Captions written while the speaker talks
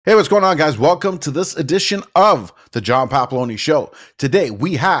Hey, what's going on, guys? Welcome to this edition of the John Papaloni Show. Today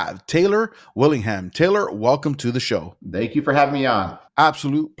we have Taylor Willingham. Taylor, welcome to the show. Thank you for having me on.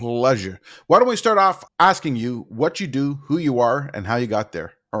 Absolute pleasure. Why don't we start off asking you what you do, who you are, and how you got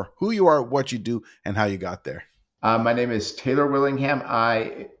there? Or who you are, what you do, and how you got there. My name is Taylor Willingham.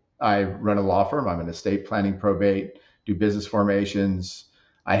 I run a law firm. I'm an estate planning, probate, do business formations.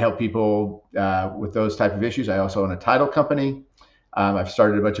 I help people with those type of issues. I also own a title company. I've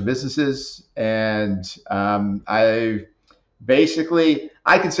started a bunch of businesses, and I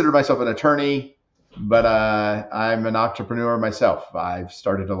consider myself an attorney, but I'm an entrepreneur myself. I've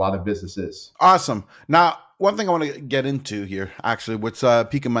started a lot of businesses. Awesome. Now, one thing I want to get into here, actually, what's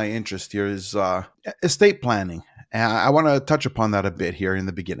piquing my interest here is estate planning. And I want to touch upon that a bit here in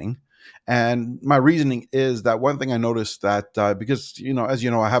the beginning. And my reasoning is that one thing I noticed that because, as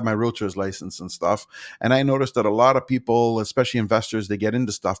you know, I have my realtor's license and stuff. And I noticed that a lot of people, especially investors, they get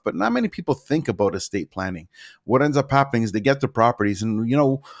into stuff, but not many people think about estate planning. What ends up happening is they get the properties and,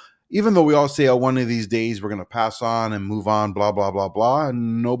 even though we all say, oh, one of these days we're going to pass on and move on, blah, blah, blah, blah,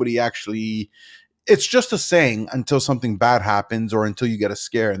 and nobody actually, it's just a saying until something bad happens or until you get a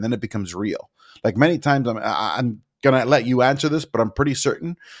scare, and then it becomes real. Like many times, I'm gonna let you answer this, but I'm pretty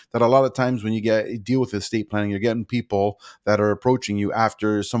certain that a lot of times when you deal with estate planning, you're getting people that are approaching you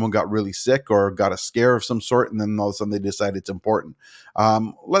after someone got really sick or got a scare of some sort, and then all of a sudden they decide it's important.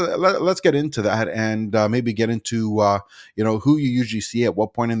 Let's get into that and maybe get into who you usually see at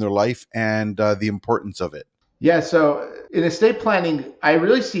what point in their life and the importance of it. Yeah, so in estate planning, I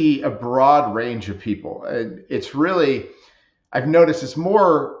really see a broad range of people. And it's really, I've noticed it's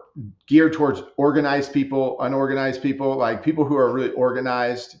more geared towards organized people, unorganized people, like people who are really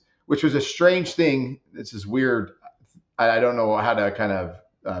organized, which was a strange thing. This is weird. I don't know how to kind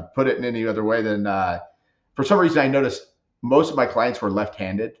of put it in any other way than for some reason I noticed most of my clients were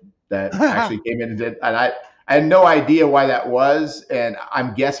left-handed that actually came in and did, and I had no idea why that was, and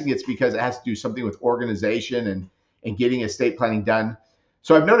I'm guessing it's because it has to do something with organization and getting estate planning done.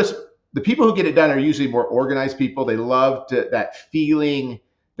 So I've noticed the people who get it done are usually more organized people. They love that feeling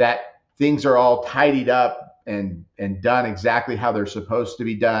that things are all tidied up and done exactly how they're supposed to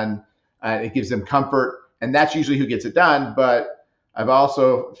be done. It gives them comfort, and that's usually who gets it done. But I've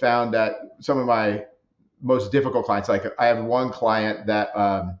also found that some of my most difficult clients, like I have one client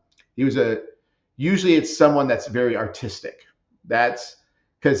that usually it's someone that's very artistic. That's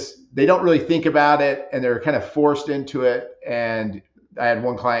because they don't really think about it and they're kind of forced into it. And I had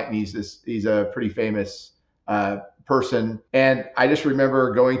one client, and he's a pretty famous person. And I just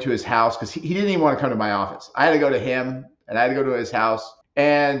remember going to his house because he didn't even want to come to my office. I had to go to him and I had to go to his house.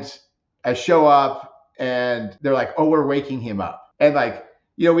 And I show up and they're like, oh, we're waking him up. And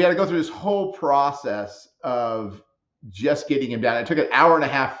we had to go through this whole process of just getting him down. It took an hour and a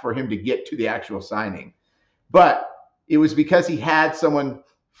half for him to get to the actual signing. But it was because he had someone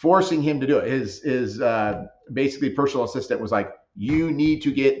forcing him to do it. His basically personal assistant was like, you need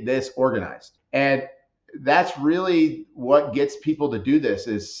to get this organized. And that's really what gets people to do this,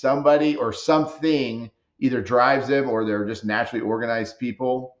 is somebody or something either drives them or they're just naturally organized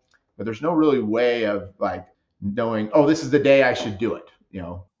people. But there's no really way of knowing, oh, this is the day I should do it.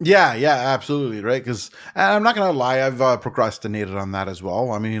 Yeah, absolutely, right? Because I'm not gonna lie, I've procrastinated on that as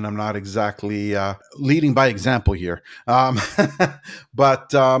well. I mean, I'm not exactly leading by example here,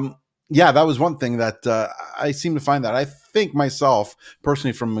 but yeah, that was one thing that I seem to find that I think myself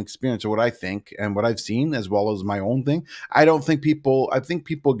personally, from experience, or what I think and what I've seen, as well as my own thing. I think people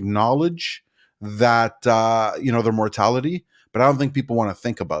acknowledge that their mortality, but I don't think people want to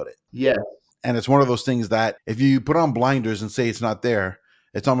think about it. Yeah. And it's one of those things that if you put on blinders and say it's not there,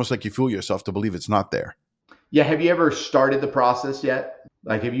 it's almost like you fool yourself to believe it's not there. Yeah. Have you ever started the process yet?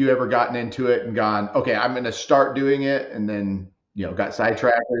 Like, have you ever gotten into it and gone, okay, I'm going to start doing it, and then, got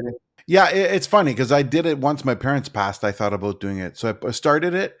sidetracked? Yeah, it's funny because I did it once my parents passed. I thought about doing it. So I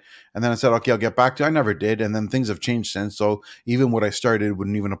started it and then I said, okay, I'll get back to it. I never did. And then things have changed since. So even what I started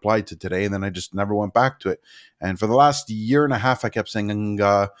wouldn't even apply to today. And then I just never went back to it. And for the last year and a half, I kept saying,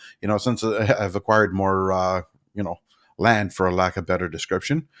 since I've acquired more, land, for a lack of better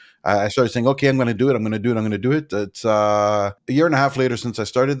description, I started saying, okay, I'm going to do it. I'm going to do it. I'm going to do it. It's a year and a half later since I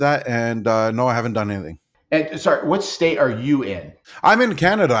started that. And no, I haven't done anything. And sorry, what state are you in? I'm in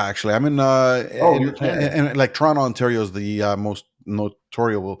Canada, actually. I'm in you're Canada. and like Toronto, Ontario is the most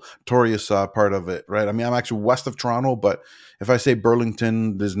notorious part of it, right? I mean, I'm actually west of Toronto, but if I say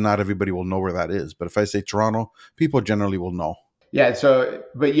Burlington, there's not everybody will know where that is. But if I say Toronto, people generally will know. Yeah. So,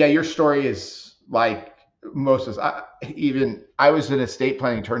 but yeah, your story is like most of us. I was an estate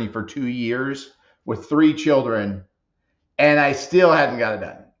planning attorney for 2 years with 3 children, and I still hadn't got it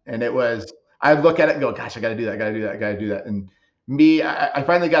done. And it was, I'd look at it and go, gosh, I got to do that. I got to do that. I got to do that. And me, I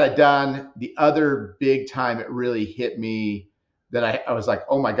finally got it done. The other big time it really hit me that I was like,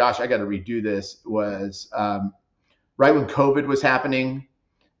 oh my gosh, I got to redo this was right when COVID was happening.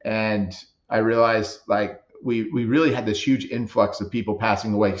 And I realized like we really had this huge influx of people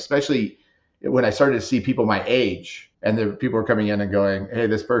passing away, especially when I started to see people my age, and the people were coming in and going, "Hey,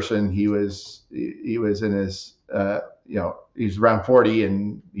 this person, he was in his, he's around 40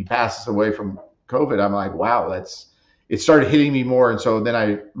 and he passes away from COVID." I'm like, wow, it started hitting me more, and so then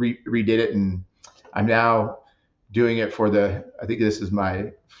I redid it, and I'm now doing it I think this is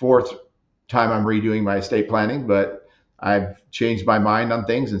my fourth time I'm redoing my estate planning, but I've changed my mind on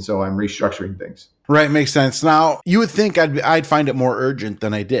things, and so I'm restructuring things. Right, makes sense. Now, you would think I'd find it more urgent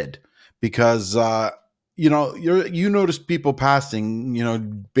than I did, because you noticed people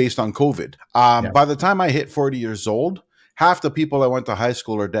passing, based on COVID. Yeah. By the time I hit 40 years old, half the people I went to high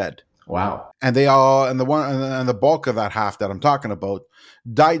school are dead. Wow. And they all, and the bulk of that half that I'm talking about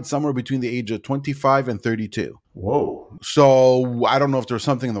died somewhere between the age of 25 and 32. Whoa. So I don't know if there was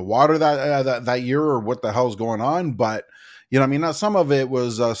something in the water that year or what the hell's going on, but I mean, now some of it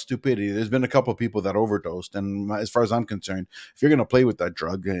was stupidity. There's been a couple of people that overdosed, and as far as I'm concerned, if you're going to play with that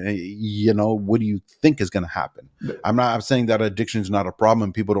drug, what do you think is going to happen? I'm saying that addiction is not a problem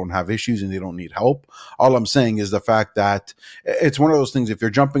and people don't have issues and they don't need help. All I'm saying is the fact that it's one of those things. If you're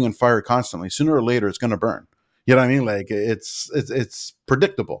jumping in fire constantly, sooner or later it's going to burn. You know what I mean? Like it's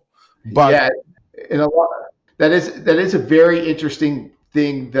predictable. But yeah, in a lot, that is a very interesting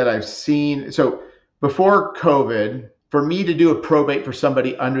thing that I've seen. So before COVID, for me to do a probate for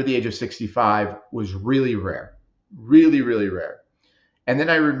somebody under the age of 65 was really rare, really, really rare. And then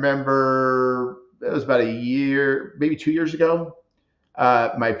I remember it was about a year, maybe 2 years ago,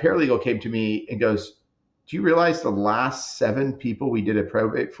 my paralegal came to me and goes, "Do you realize the last 7 people we did a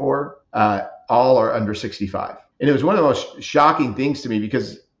probate for, all are under 65?" And it was one of the most shocking things to me,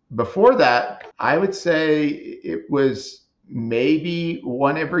 because before that, I would say it was maybe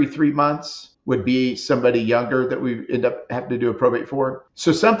 1 every 3 months would be somebody younger that we end up having to do a probate for.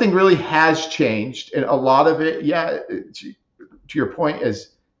 So something really has changed. And a lot of it, to your point, is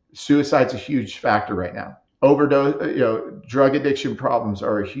suicide's a huge factor right now. Overdose, drug addiction problems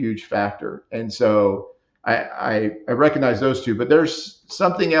are a huge factor. And so I recognize those two, but there's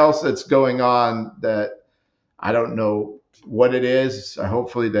something else that's going on that I don't know what it is.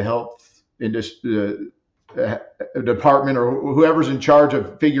 Hopefully the health industry, department, or whoever's in charge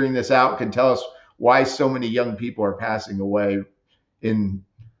of figuring this out can tell us why so many young people are passing away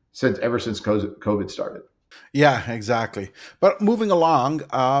ever since COVID started. Yeah, exactly. But moving along,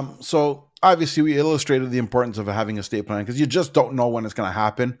 so obviously we illustrated the importance of having a estate plan, because you just don't know when it's going to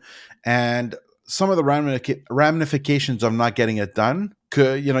happen, and some of the ramifications of not getting it done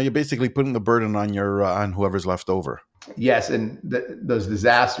could, you're basically putting the burden on on whoever's left over. Yes, and those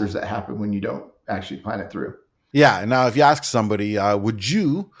disasters that happen when you don't actually plan it through. Yeah. Now, if you ask somebody, would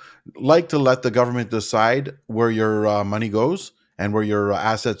you like to let the government decide where your money goes and where your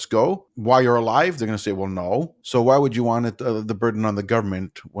assets go while you're alive? They're going to say, well, no. So why would you want the burden on the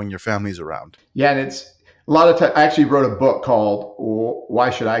government when your family's around? Yeah, and it's a lot of time. I actually wrote a book called "Why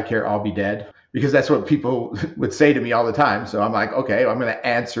Should I Care? I'll Be Dead," because that's what people would say to me all the time. So I'm like, okay, I'm going to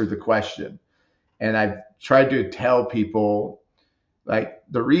answer the question. And I've tried to tell people, like,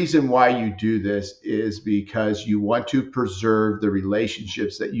 the reason why you do this is because you want to preserve the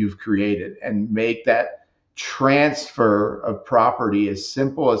relationships that you've created and make that transfer of property as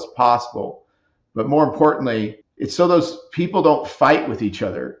simple as possible. But more importantly, it's so those people don't fight with each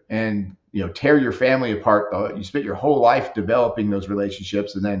other and tear your family apart. You spent your whole life developing those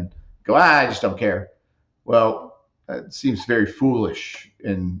relationships and then go, I just don't care. Well, it seems very foolish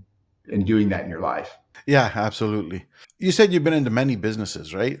in doing that in your life. Yeah, absolutely. You said you've been into many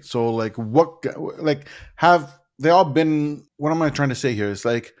businesses, right? So have they all been, what am I trying to say here? It's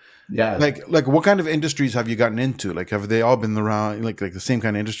yeah, like what kind of industries have you gotten into? Like, have they all been around like the same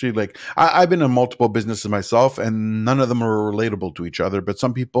kind of industry? Like I've been in multiple businesses myself, and none of them are relatable to each other. But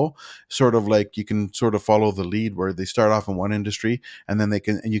some people sort of you can sort of follow the lead where they start off in one industry and then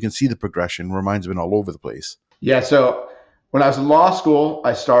you can see the progression where mine's been all over the place. Yeah. So when I was in law school,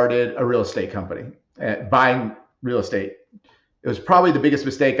 I started a real estate company, buying real estate. It was probably the biggest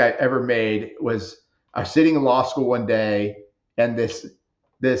mistake I ever made. Was I was sitting in law school one day, and this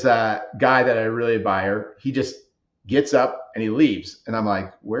guy that I really admire, he just gets up and he leaves, and I'm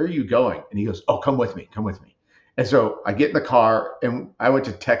like, "Where are you going?" And he goes, "Oh, come with me, come with me." And so I get in the car, and I went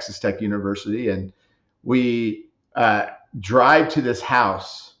to Texas Tech University, and we drive to this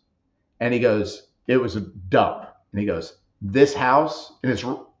house, and he goes, it was a dump, and he goes, "This house,"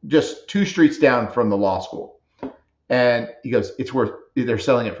 and just 2 streets down from the law school. And he goes, they're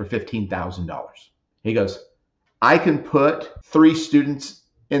selling it for $15,000. He goes, I can put 3 students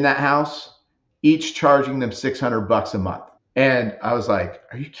in that house, each charging them $600 a month. And I was like,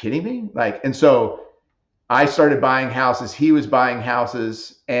 are you kidding me? And so I started buying houses. He was buying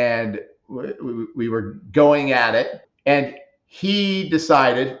houses, and we were going at it. And he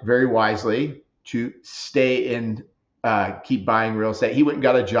decided very wisely to stay in, keep buying real estate. He went and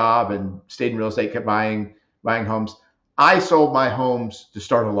got a job and stayed in real estate, kept buying homes. I sold my homes to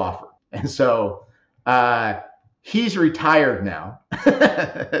start a law firm. And so he's retired now,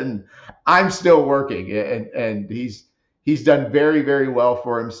 and I'm still working, and he's done very, very well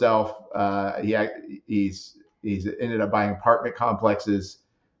for himself. He's ended up buying apartment complexes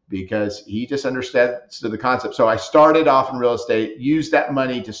because he just understood the concept. So I started off in real estate, used that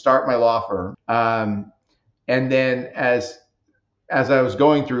money to start my law firm, and then as I was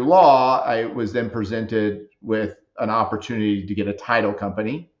going through law, I was then presented with an opportunity to get a title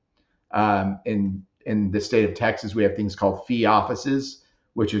company. In the state of Texas, we have things called fee offices,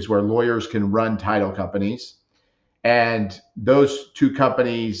 which is where lawyers can run title companies. And those 2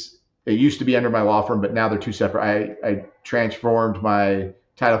 companies, it used to be under my law firm, but now they're 2 separate. I transformed my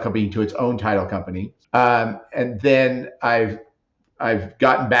title company to its own title company. And then I've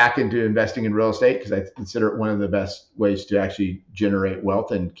gotten back into investing in real estate because I consider it one of the best ways to actually generate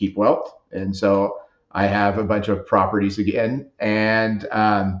wealth and keep wealth. And so I have a bunch of properties again. And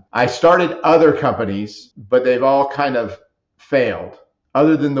I started other companies, but they've all kind of failed,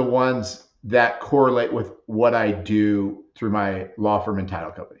 other than the ones that correlate with what I do through my law firm and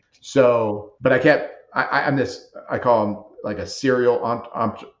title company. So, but I call them like a serial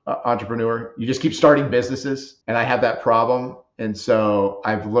entrepreneur. You just keep starting businesses, and I have that problem. And so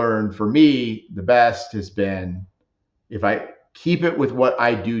I've learned, for me, the best has been, if I keep it with what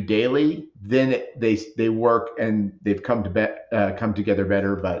I do daily, then they work and they've come together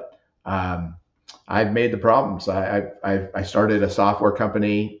better. But I've made the problems. I started a software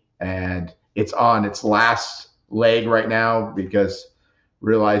company, and it's on its last leg right now because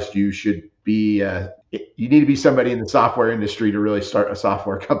realized you need to be somebody in the software industry to really start a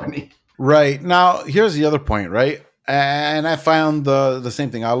software company. Right. Now, here's the other point, right? And I found the same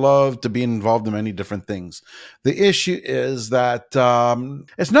thing. I love to be involved in many different things. The issue is that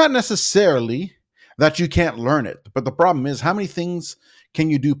it's not necessarily that you can't learn it, but the problem is, how many things can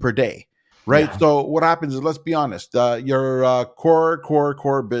you do per day? Right. Yeah. So what happens is, let's be honest, your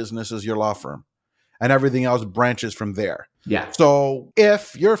core business is your law firm, and everything else branches from there. Yeah. So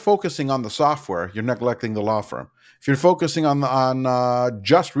if you're focusing on the software, you're neglecting the law firm. If you're focusing on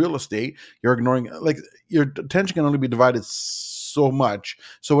just real estate, you're ignoring, your attention can only be divided so much.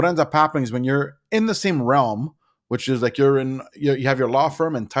 So what ends up happening is, when you're in the same realm, which is like you have your law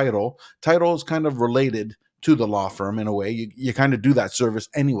firm and title is kind of related to the law firm in a way. You kind of do that service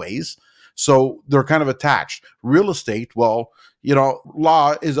anyways. So they're kind of attached. Real estate, well,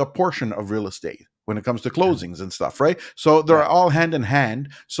 law is a portion of real estate when it comes to closings and stuff, right? So they're all hand in hand.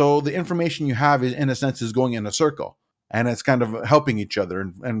 So the information you have is, in a sense, is going in a circle, and it's kind of helping each other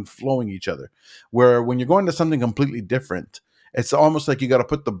and flowing each other. Where when you're going to something completely different, it's almost like you got to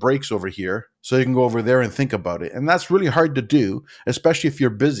put the brakes over here so you can go over there and think about it. And that's really hard to do, especially if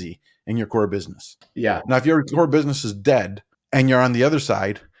you're busy in your core business. Yeah. Now, if your core business is dead and you're on the other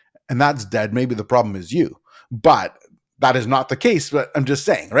side and that's dead, maybe the problem is you. But that is not the case, but I'm just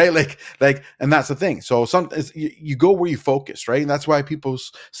saying, right? And that's the thing. So you go where you focus, right? And that's why people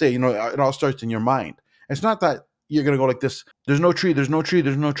say, it all starts in your mind. It's not that you're going to go like this. There's no tree. There's no tree.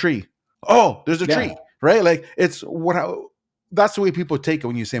 There's no tree. Oh, there's a tree, right? That's the way people take it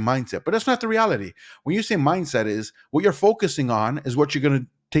when you say mindset, but that's not the reality. When you say mindset, is what you're focusing on is what you're going to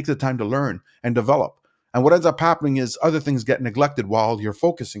take the time to learn and develop. And what ends up happening is other things get neglected while you're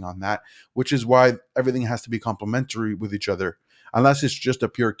focusing on that, which is why everything has to be complementary with each other, unless it's just a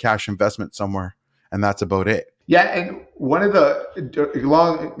pure cash investment somewhere, and that's about it. Yeah, and one of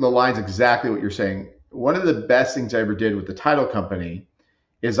along the lines exactly what you're saying, one of the best things I ever did with the title company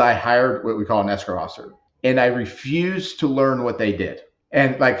is I hired what we call an escrow officer, and I refused to learn what they did.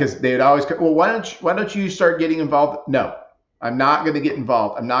 And because they'd always go, well, why don't you start getting involved? No. I'm not going to get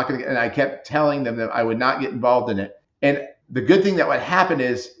involved. I'm not going to. And I kept telling them that I would not get involved in it. And the good thing that would happen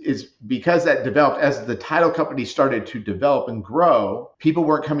is because that developed, as the title company started to develop and grow, people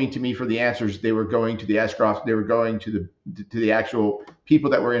weren't coming to me for the answers. They were going to the escrow. They were going to the actual people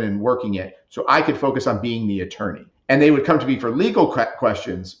that were in and working it. So I could focus on being the attorney. And they would come to me for legal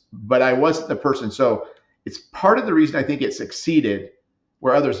questions, but I wasn't the person. So it's part of the reason I think it succeeded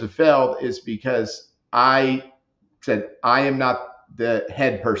where others have failed, is because I said, I am not the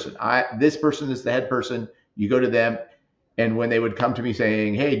head person. This person is the head person. You go to them, and when they would come to me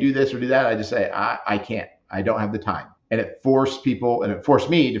saying, "Hey, do this or do that," I just say, "I can't. I don't have the time." And it forced people, and it forced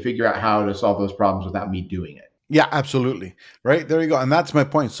me to figure out how to solve those problems without me doing it. Yeah, absolutely. Right. There you go. And that's my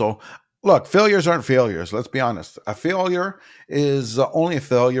point. So, look, failures aren't failures. Let's be honest. A failure is only a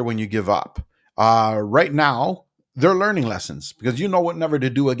failure when you give up. Right now, they're learning lessons because you know what never to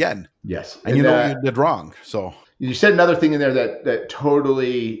do again. Yes, And you know what you did wrong. So, you said another thing in there that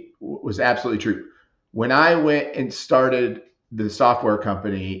totally was absolutely true. When I went and started the software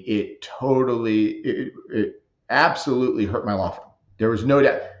company, it absolutely hurt my law firm. There was no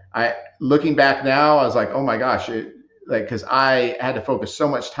doubt. I looking back now, I was like, oh my gosh, because I had to focus so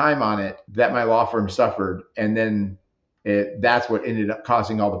much time on it that my law firm suffered, and then that's what ended up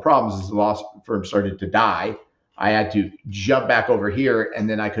causing all the problems. Is the law firm started to die. I had to jump back over here, and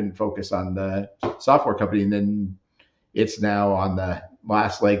then I couldn't focus on the software company. And then it's now on the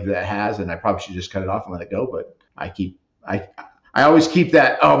last leg that it has, and I probably should just cut it off and let it go. But I always keep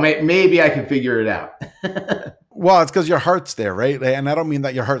that. Oh, maybe I can figure it out. well, it's because your heart's there, right? And I don't mean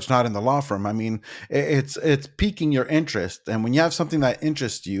that your heart's not in the law firm. I mean, it's piquing your interest, and when you have something that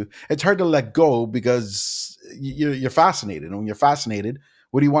interests you, it's hard to let go because you're fascinated. And when you're fascinated,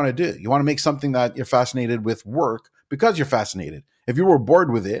 what do you want to do? You want to make something that you're fascinated with work because you're fascinated. If you were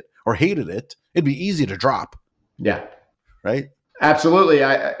bored with it or hated it, it'd be easy to drop. Yeah, right. Absolutely.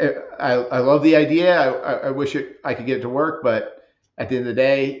 I love the idea. I wish I could get it to work, but at the end of the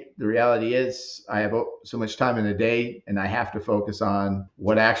day, the reality is I have so much time in a day, and I have to focus on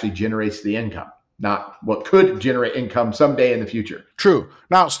what actually generates the income, not what could generate income someday in the future. True.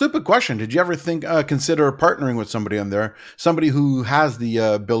 Now, stupid question. Did you ever consider partnering with somebody on there, somebody who has the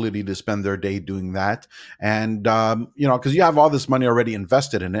ability to spend their day doing that? And, because you have all this money already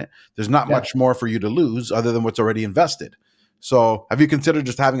invested in it, there's not much more for you to lose other than what's already invested. So have you considered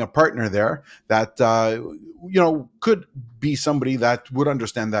just having a partner there that, could be somebody that would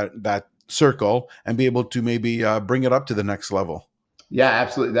understand that circle and be able to maybe bring it up to the next level? Yeah,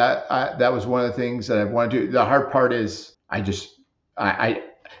 absolutely. That was one of the things that I wanted to do. The hard part is I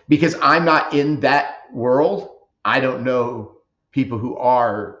because I'm not in that world, I don't know people who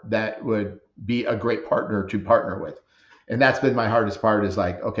are that would be a great partner to partner with. And that's been my hardest part is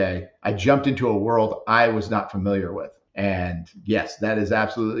like, okay, I jumped into a world I was not familiar with. And yes, that has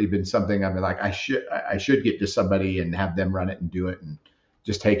absolutely been something I've been like, I should get to somebody and have them run it and do it and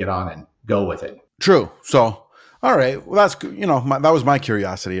just take it on and go with it. True. So, all right. Well, that's, that was my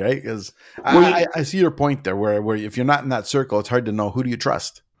curiosity, right? Because I see your point there where if you're not in that circle, it's hard to know who do you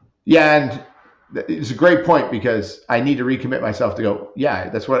trust. Yeah. And it's a great point because I need to recommit myself to go, yeah,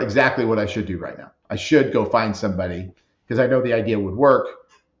 that's exactly what I should do right now. I should go find somebody because I know the idea would work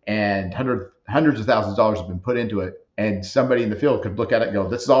and hundreds of thousands of dollars have been put into it. And somebody in the field could look at it and go,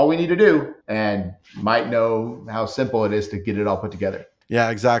 this is all we need to do, and might know how simple it is to get it all put together.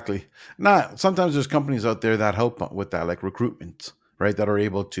 Yeah, exactly. Sometimes there's companies out there that help with that, like recruitment, right? That are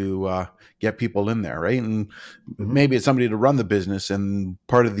able to get people in there, right? And maybe it's somebody to run the business. And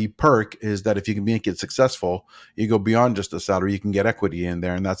part of the perk is that if you can make it successful, you go beyond just a salary. You can get equity in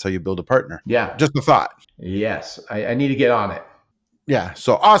there, and that's how you build a partner. Yeah. Just a thought. Yes. I need to get on it. Yeah.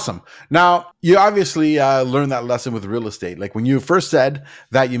 So awesome. Now, you obviously learned that lesson with real estate. Like when you first said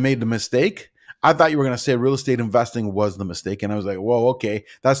that you made the mistake, I thought you were going to say real estate investing was the mistake. And I was like, whoa, okay.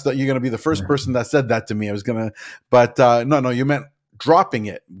 You're going to be the first person that said that to me. But no, you meant dropping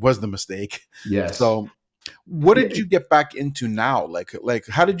it was the mistake. Yes. So what did you get back into now? Like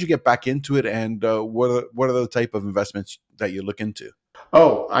how did you get back into it? And what are the type of investments that you look into?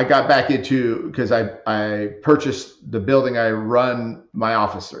 Oh, I got back into because I purchased the building I run my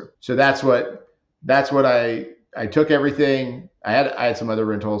office through. So that's what I took everything. I had some other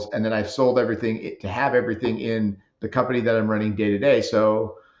rentals, and then I sold everything to have everything in the company that I'm running day to day.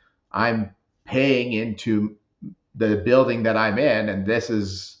 So I'm paying into the building that I'm in, and this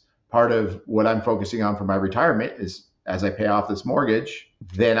is part of what I'm focusing on for my retirement is as I pay off this mortgage,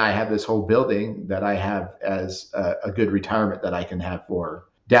 then I have this whole building that I have as a good retirement that I can have for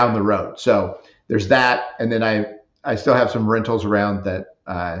down the road. So there's that, and then I still have some rentals around that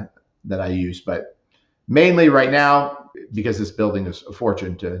I use, but mainly right now because this building is a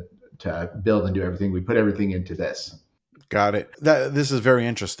fortune to build and do everything. We put everything into this. Got it. This is very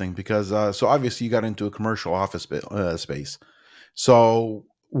interesting because so obviously you got into a commercial office space. So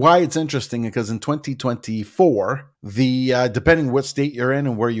why it's interesting because in 2024, the depending what state you're in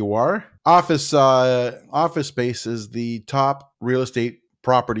and where you are, office space is the top real estate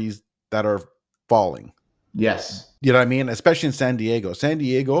properties that are falling. Yes. You know what I mean? Especially in San Diego. San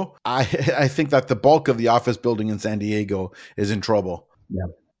Diego, I think that the bulk of the office building in San Diego is in trouble. Yeah.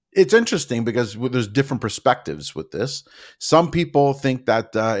 It's interesting because there's different perspectives with this. Some people think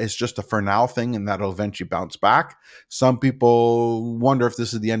that it's just a for now thing and that'll eventually bounce back. Some people wonder if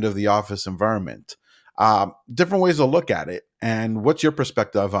this is the end of the office environment. Different ways to look at it. And what's your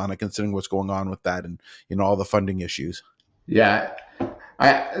perspective on it, considering what's going on with that and all the funding issues? Yeah.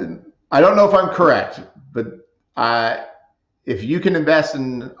 I I don't know if I'm correct, but I if you can invest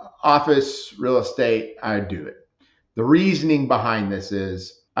in office real estate, I'd do it. The reasoning behind this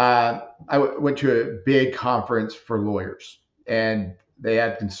is went to a big conference for lawyers, and they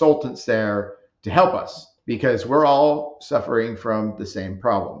had consultants there to help us because we're all suffering from the same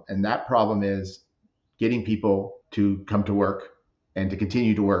problem. And that problem is getting people to come to work and to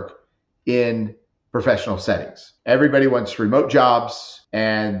continue to work in professional settings. Everybody wants remote jobs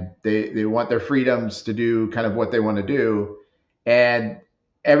and they want their freedoms to do kind of what they want to do. And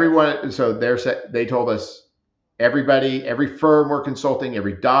everyone, so they told us everybody, every firm we're consulting,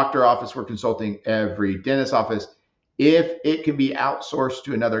 every doctor office we're consulting, every dentist office, if it can be outsourced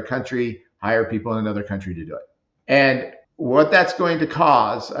to another country, hire people in another country to do it. And what that's going to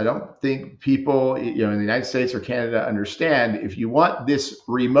cause, I don't think people, in the United States or Canada understand. If you want this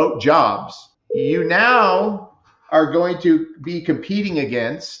remote jobs, you now are going to be competing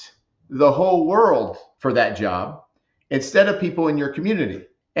against the whole world for that job instead of people in your community.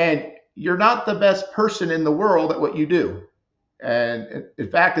 And you're not the best person in the world at what you do. And in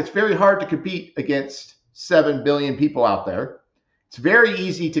fact, it's very hard to compete against 7 billion people out there. It's very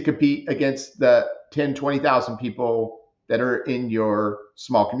easy to compete against the 10, 20,000 people that are in your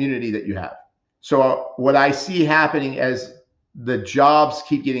small community that you have. So what I see happening as the jobs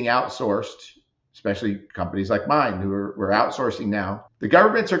keep getting outsourced, especially companies like mine who we're outsourcing now, the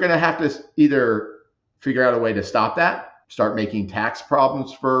governments are going to have to either figure out a way to stop that, start making tax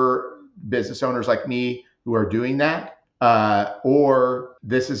problems for business owners like me who are doing that, or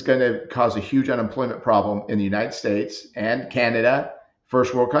this is going to cause a huge unemployment problem in the United States and Canada,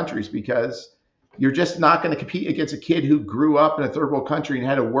 first world countries, because you're just not going to compete against a kid who grew up in a third world country and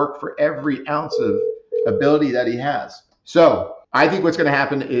had to work for every ounce of ability that he has. So I think what's going to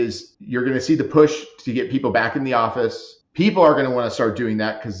happen is you're going to see the push to get people back in the office. People are going to want to start doing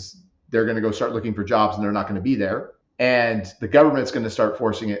that because they're going to go start looking for jobs and they're not going to be there. And the government's going to start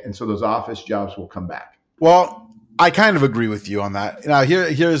forcing it. And so those office jobs will come back. Well, I kind of agree with you on that. Now,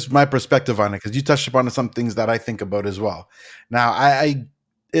 here's my perspective on it, because you touched upon some things that I think about as well. Now,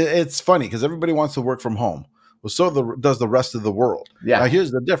 it's funny because everybody wants to work from home. Well, so does the rest of the world. Yeah. Now,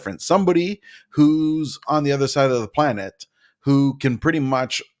 here's the difference. Somebody who's on the other side of the planet who can pretty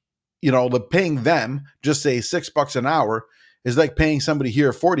much, paying them, just say $6 an hour, is like paying somebody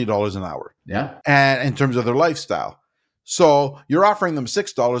here $40 an hour. Yeah. And in terms of their lifestyle. So you're offering them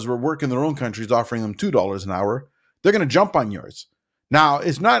 $6, where work in their own country is offering them $2 an hour. They're going to jump on yours. Now,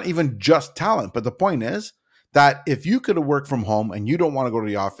 it's not even just talent, but the point is that if you could work from home and you don't want to go to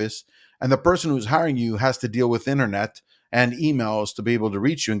the office, and the person who's hiring you has to deal with internet and emails to be able to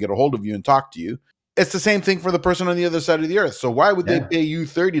reach you and get a hold of you and talk to you, it's the same thing for the person on the other side of the earth. So why would they pay you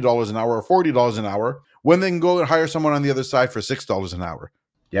 $30 an hour or $40 an hour when they can go and hire someone on the other side for $6 an hour?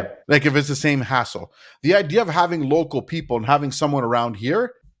 Yep. Like if it's the same hassle. The idea of having local people and having someone around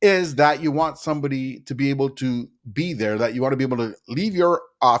here is that you want somebody to be able to be there, that you want to be able to leave your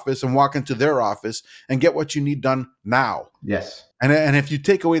office and walk into their office and get what you need done now. Yes. And if you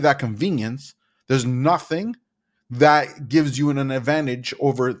take away that convenience, there's nothing that gives you an advantage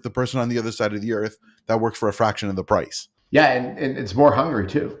over the person on the other side of the earth that works for a fraction of the price. Yeah, and it's more hungry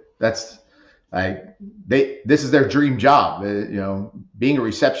too. That's like this is their dream job. Being a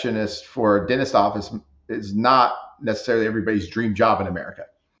receptionist for a dentist office is not necessarily everybody's dream job in America.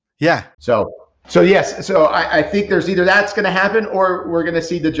 Yeah. So yes. So I think there's either that's going to happen or we're going to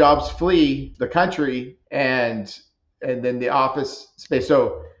see the jobs flee the country and then the office space.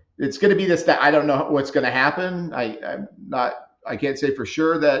 So it's going to be this, that I don't know what's going to happen. I can't say for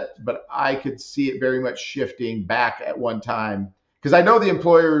sure but I could see it very much shifting back at one time because I know the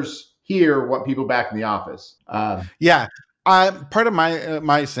employers here want people back in the office. Yeah. Part of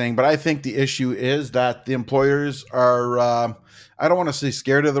my saying, but I think the issue is that the employers are, I don't want to say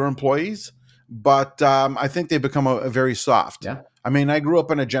scared of their employees, but I think they become a very soft. Yeah. I mean, I grew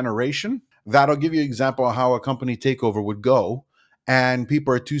up in a generation that'll give you an example of how a company takeover would go. And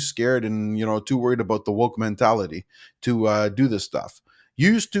people are too scared and, too worried about the woke mentality to do this stuff.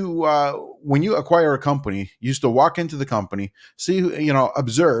 You used to, when you acquire a company, you used to walk into the company, see,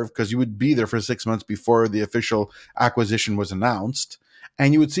 observe, because you would be there for 6 months before the official acquisition was announced,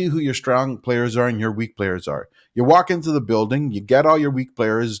 and you would see who your strong players are and your weak players are. You walk into the building, you get all your weak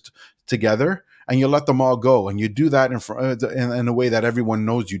players together, and you let them all go. And you do that in a way that everyone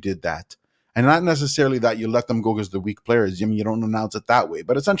knows you did that. And not necessarily that you let them go because they're weak players. I mean, you don't announce it that way,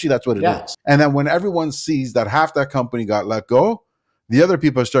 but essentially that's what it Yeah. is. And then when everyone sees that half that company got let go, the other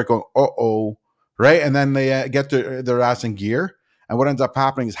people start going, uh-oh, right? And then they get their ass in gear. And what ends up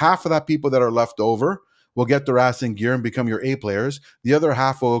happening is half of that people that are left over will get their ass in gear and become your A players. The other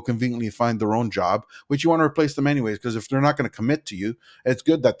half will conveniently find their own job, which you want to replace them anyways, because if they're not going to commit to you, it's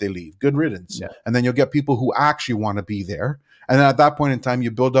good that they leave. Good riddance. Yeah. And then you'll get people who actually want to be there. And then at that point in time,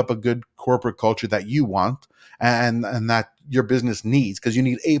 you build up a good corporate culture that you want and that your business needs, because you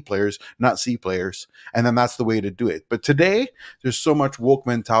need A players, not C players. And then that's the way to do it. But today, there's so much woke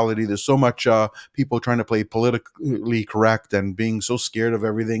mentality. There's so much people trying to play politically correct and being so scared of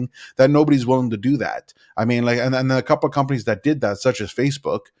everything that nobody's willing to do that. I mean, like, and a couple of companies that did that, such as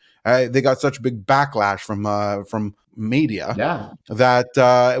Facebook, they got such big backlash from media Yeah.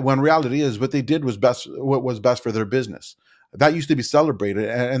 that when reality is what they did was best, what was best for their business. That used to be celebrated.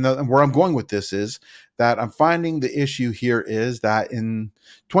 And where I'm going with this is that I'm finding the issue here is that in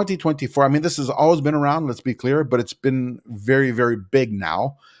 2024, I mean, this has always been around, let's be clear, but it's been very, very big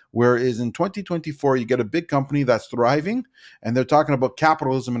now. Whereas in 2024, you get a big company that's thriving and they're talking about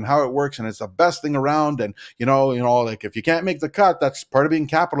capitalism and how it works and it's the best thing around. And, like if you can't make the cut, that's part of being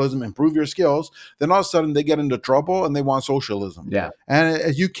capitalism, improve your skills. Then all of a sudden they get into trouble and they want socialism. Yeah.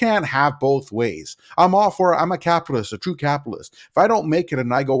 And you can't have both ways. I'm a capitalist, a true capitalist. If I don't make it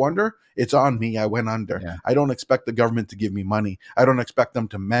and I go under, it's on me. I went under. Yeah. I don't expect the government to give me money. I don't expect them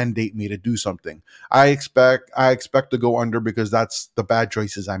to mandate me to do something. I expect to go under because that's the bad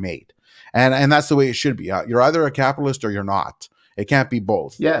choices I made. And that's the way it should be. You're either a capitalist or you're not. It can't be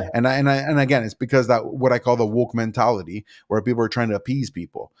both. Yeah. And again, it's because that what I call the woke mentality, where people are trying to appease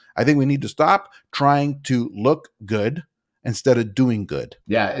people. I think we need to stop trying to look good instead of doing good.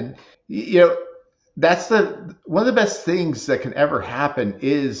 Yeah. And that's one of the best things that can ever happen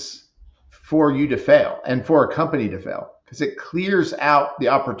is for you to fail and for a company to fail, because it clears out the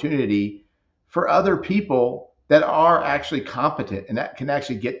opportunity for other people that are actually competent and that can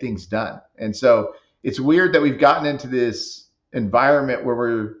actually get things done. And so it's weird that we've gotten into this environment where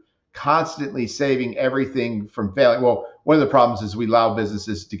we're constantly saving everything from failing. Well, one of the problems is we allow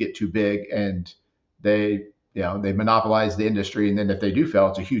businesses to get too big and they monopolize the industry. And then if they do fail,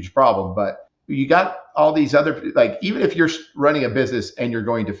 it's a huge problem. But you got all these other, like, even if you're running a business and you're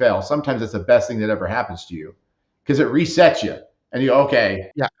going to fail, sometimes that's the best thing that ever happens to you because it resets you and you go,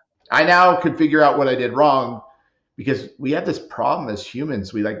 okay, yeah, I now could figure out what I did wrong, because we have this problem as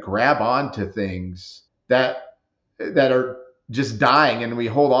humans. We like grab onto things that are just dying and we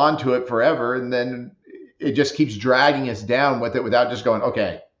hold on to it forever. And then it just keeps dragging us down with it without just going,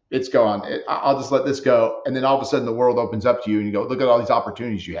 okay, it's gone. I'll just let this go. And then all of a sudden the world opens up to you and you go, look at all these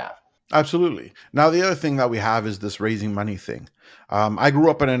opportunities you have. Absolutely. Now, the other thing that we have is this raising money thing. I grew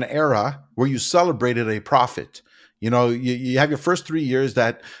up in an era where you celebrated a profit. You have your first 3 years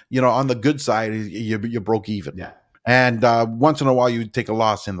that, on the good side, you broke even. Yeah. And once in a while, you take a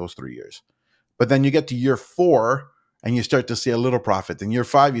loss in those 3 years. But then you get to year 4 and you start to see a little profit. In year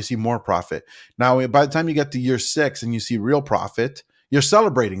 5, you see more profit. Now, by the time you get to year 6 and you see real profit, you're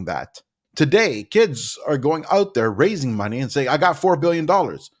celebrating that. Today, kids are going out there raising money and saying, I got $4 billion.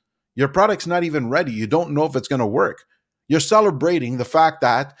 Your product's not even ready. You don't know if it's going to work. You're celebrating the fact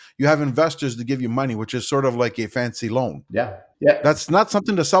that you have investors to give you money, which is sort of like a fancy loan. Yeah. Yeah. That's not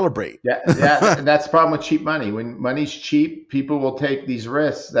something to celebrate. Yeah. Yeah. And that's the problem with cheap money. When money's cheap, people will take these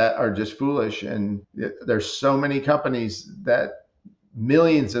risks that are just foolish. And there's so many companies that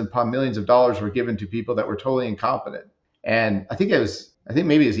millions upon millions of dollars were given to people that were totally incompetent. And I think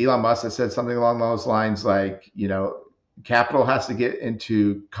maybe it was Elon Musk that said something along those lines, like, capital has to get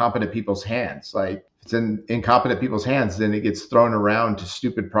into competent people's hands. Like, if it's in incompetent people's hands, then it gets thrown around to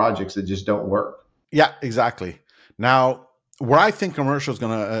stupid projects that just don't work. Yeah, exactly. Now, where I think commercial is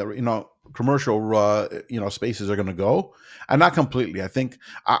going to, spaces are going to go, and not completely. I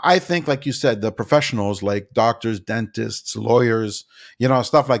think, like you said, the professionals like doctors, dentists, lawyers,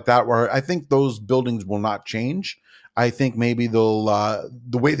 stuff like that, where I think those buildings will not change. I think maybe they'll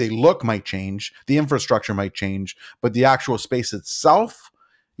the way they look might change, the infrastructure might change, but the actual space itself,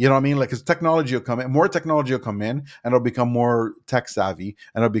 You know what I mean? Like, as technology will come in, more technology will come in, and it'll become more tech savvy,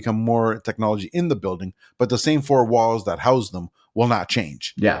 and it'll become more technology in the building. But the same four walls that house them will not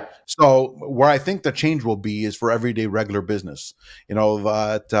change. Yeah. So where I think the change will be is for everyday regular business. You know,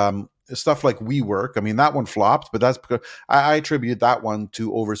 that stuff like WeWork. I mean, that one flopped, but that's because I attribute that one to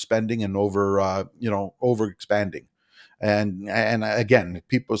overspending and over expanding. And again,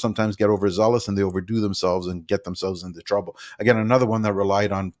 people sometimes get overzealous and they overdo themselves and get themselves into trouble. Again, another one that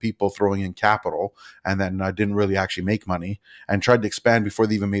relied on people throwing in capital and then didn't really actually make money and tried to expand before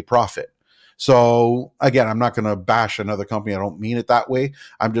they even made profit. So again, I'm not going to bash another company. I don't mean it that way.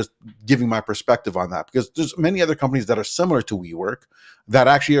 I'm just giving my perspective on that because there's many other companies that are similar to WeWork that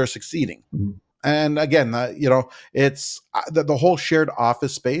actually are succeeding. Mhm. And again, it's the whole shared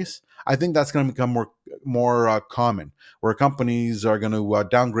office space. I think that's going to become more common, where companies are going to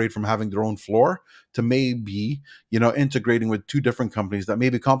downgrade from having their own floor to maybe integrating with two different companies that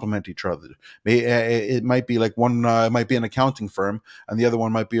maybe complement each other. It might be like one might be an accounting firm, and the other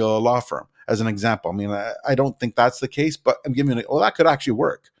one might be a law firm, as an example. I mean, I don't think that's the case, but I'm giving it. Well, that could actually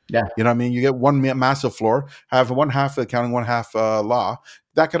work. Yeah. You know what I mean? You get one massive floor, have one half accounting, one half law.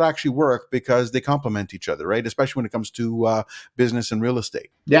 That could actually work because they complement each other, right? Especially when it comes to business and real estate.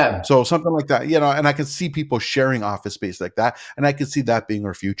 Yeah. So something like that, and I can see people sharing office space like that, and I can see that being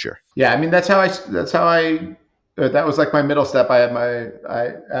our future. Yeah. I mean, that was like my middle step. I had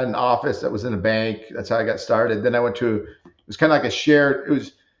an office that was in a bank. That's how I got started. Then it was kind of like it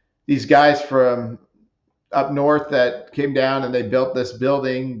was these guys from up north that came down and they built this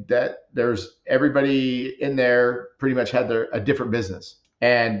building that there's everybody in there pretty much had a different business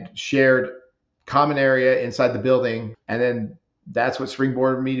and shared common area inside the building. And then that's what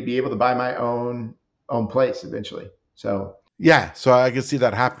springboarded me to be able to buy my own place eventually. So Yeah, so I can see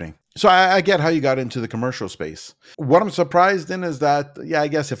that happening. So I get how you got into the commercial space. What I'm surprised in is that, yeah, I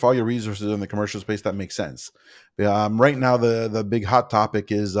guess if all your resources are in the commercial space, that makes sense. Right now, the big hot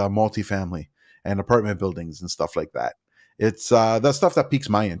topic is multifamily and apartment buildings and stuff like that. It's that stuff that piques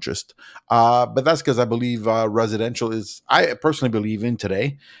my interest. But that's because I believe I personally believe in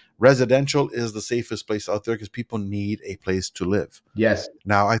today, residential is the safest place out there because people need a place to live. yes.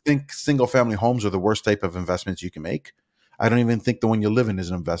 Now, I think single family homes are the worst type of investments you can make. I don't even think the one you live in is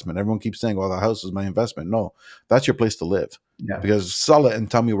an investment. Everyone keeps saying, well, the house is my investment. No, that's your place to live, Yeah. because sell it and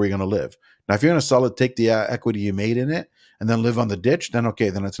tell me where you're going to live. Now, if you're going to sell it, take the equity you made in it and then live on the ditch, then okay,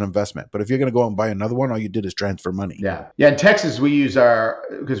 then it's an investment. But if you're going to go out and buy another one, all you did is transfer money. Yeah. Yeah. In Texas,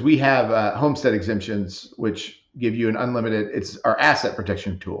 because we have homestead exemptions, which give you an unlimited, it's our asset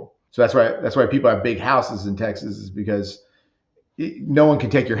protection tool. So that's why people have big houses in Texas, is because no one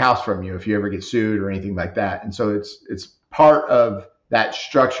can take your house from you if you ever get sued or anything like that. And so it's part of that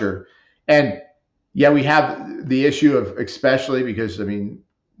structure. And yeah, we have the issue of, especially because, I mean,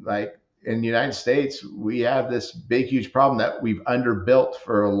 like in the United States, we have this big, huge problem that we've underbuilt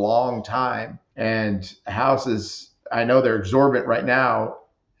for a long time. And houses, I know they're exorbitant right now,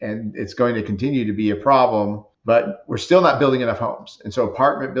 and it's going to continue to be a problem, but we're still not building enough homes. And so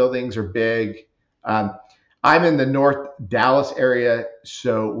apartment buildings are big. Um, I'm in the North Dallas area,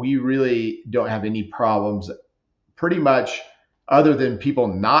 so we really don't have any problems, pretty much, other than people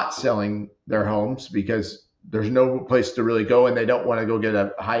not selling their homes because there's no place to really go and they don't want to go get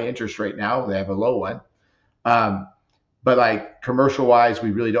a high interest rate now. They have a low one. Um, but like commercial wise,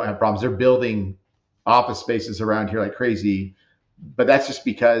 we really don't have problems. They're building office spaces around here like crazy, but that's just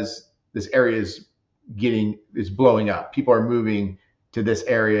because this area is blowing up. People are moving to this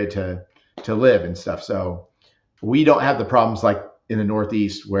area to live and stuff. So we don't have the problems like in the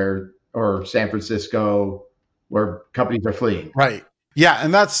Northeast or San Francisco, where companies are fleeing. Right. Yeah,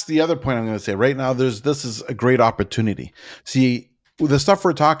 and that's the other point I'm going to say. Right now, this is a great opportunity. See, the stuff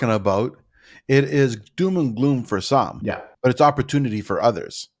we're talking about, it is doom and gloom for some, Yeah. but it's opportunity for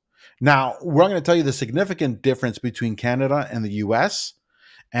others. Now, we're going to tell you the significant difference between Canada and the US,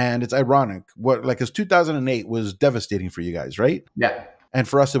 and it's ironic. Because 2008 was devastating for you guys, right? Yeah. And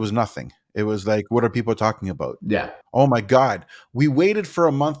for us, it was nothing. It was like, what are people talking about? Yeah. Oh my God. We waited for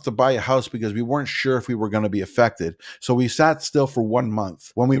a month to buy a house because we weren't sure if we were going to be affected. So we sat still for 1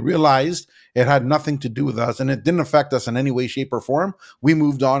 month. When we realized it had nothing to do with us and it didn't affect us in any way, shape, or form, we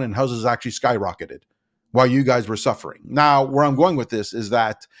moved on and houses actually skyrocketed while you guys were suffering. Now, where I'm going with this is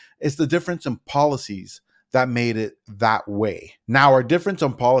that it's the difference in policies that made it that way. Now, our difference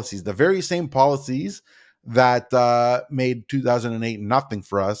in policies, the very same policies that made 2008 nothing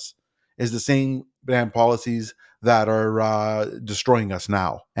for us, is the same damn policies that are destroying us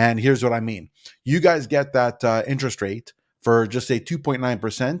now. And here's what I mean. You guys get that interest rate for just say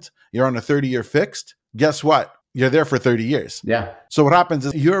 2.9%. You're on a 30-year fixed. Guess what? you're there for 30 years. Yeah. So what happens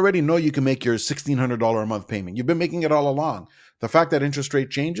is you already know you can make your $1,600 a month payment. You've been making it all along. The fact that interest rate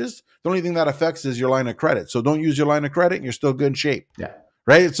changes, the only thing that affects is your line of credit. So don't use your line of credit and you're still good in shape. Yeah.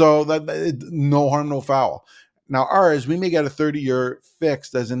 Right? So no harm, no foul. Now ours, we may get a 30-year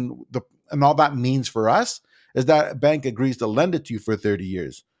fixed and all that means for us is that a bank agrees to lend it to you for 30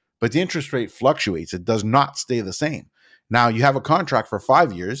 years. But the interest rate fluctuates. It does not stay the same. Now you have a contract for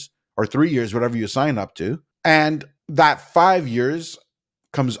 5 years or 3 years, whatever you sign up to. And that 5 years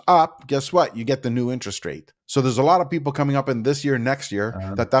comes up, guess what? You get the new interest rate. So there's a lot of people coming up in this year, next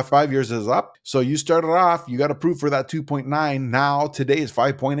year, that 5 years is up. So you started off, you got approved for that 2.9. Now today is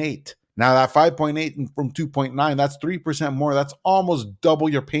 5.8. Now that 5.8 from 2.9, that's 3% more. That's almost double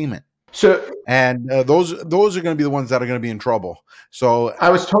your payment. So, and those are going to be the ones that are going to be in trouble. So I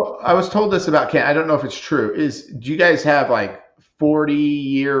was told this about Ken. I don't know if it's true. Do you guys have like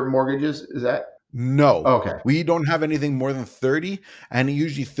 40-year mortgages? Is that? No. Okay. We don't have anything more than 30, and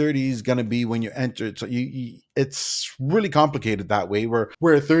usually 30 is going to be when you enter it. So it's really complicated that way. Where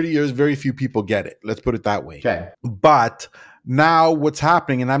 30 years, very few people get it. Let's put it that way. Okay. But now what's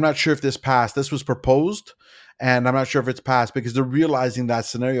happening, and I'm not sure if this passed. This was proposed, and I'm not sure if it's passed because they're realizing that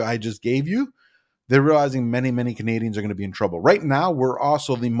scenario I just gave you. They're realizing many, many Canadians are going to be in trouble. Right now, we're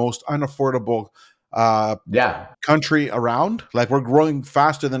also the most unaffordable country around. Like we're growing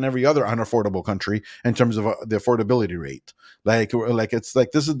faster than every other unaffordable country in terms of the affordability rate. Like it's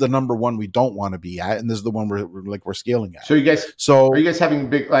like this is the number one we don't want to be at, and this is the one we're scaling at. So are you guys having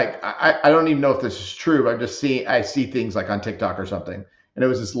big, like I don't even know if this is true, but I see things like on TikTok or something, and it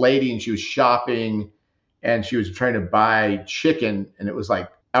was this lady and she was shopping and she was trying to buy chicken and it was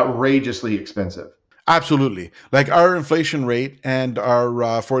like outrageously expensive. Absolutely. Like our inflation rate and our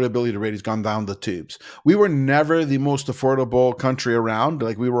affordability rate has gone down the tubes. We were never the most affordable country around.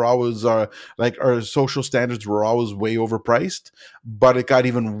 Like we were always, like our social standards were always way overpriced, but it got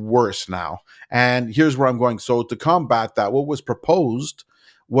even worse now. And here's where I'm going. So to combat that, what was proposed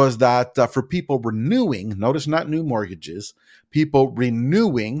was that for people renewing, notice not new mortgages, people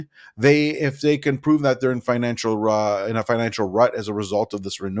renewing, if they can prove that they're in a financial rut as a result of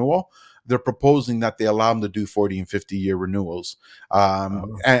this renewal, they're proposing that they allow them to do 40 and 50-year renewals,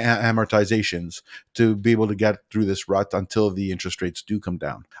 amortizations to be able to get through this rut until the interest rates do come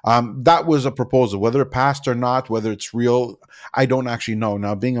down. That was a proposal. Whether it passed or not, whether it's real, I don't actually know.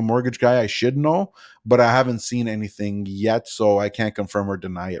 Now, being a mortgage guy, I should know, but I haven't seen anything yet, so I can't confirm or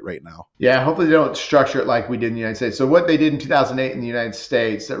deny it right now. Yeah, hopefully they don't structure it like we did in the United States. So what they did in 2008 in the United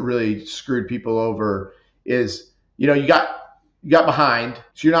States that really screwed people over is, you got behind,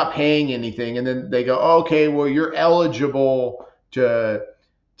 so you're not paying anything, and then they go, okay, well, you're eligible to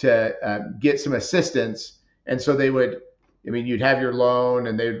get some assistance, and so you'd have your loan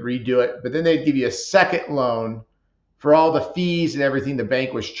and they'd redo it, but then they'd give you a second loan for all the fees and everything the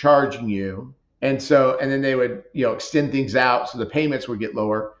bank was charging you, and then they would extend things out so the payments would get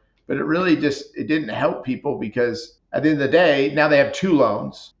lower, but it didn't help people because at the end of the day, now they have two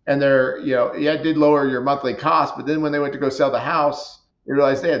loans and it did lower your monthly cost. But then when they went to go sell the house, they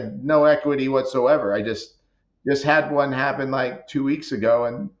realized they had no equity whatsoever. I just had one happen like 2 weeks ago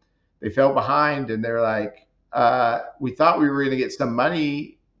and they fell behind and they're like, we thought we were going to get some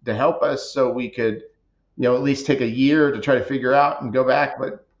money to help us so we could, at least take a year to try to figure out and go back.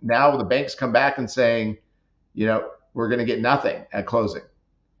 But now the banks come back and saying, we're going to get nothing at closing.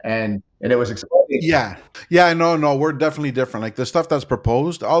 And it was exploding. No, we're definitely different. Like the stuff that's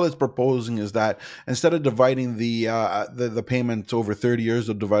proposed, all it's proposing is that instead of dividing the payments over 30 years,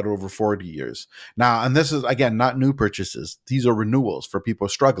 they'll divide it over 40 years. Now, and this is again not new purchases; these are renewals for people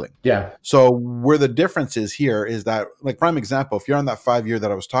struggling. Yeah. So where the difference is here is that, like prime example, if you're on that 5 year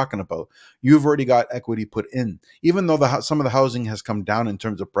that I was talking about, you've already got equity put in, even though some of the housing has come down in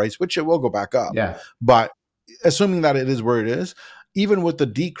terms of price, which it will go back up. Yeah. But assuming that it is where it is. Even with the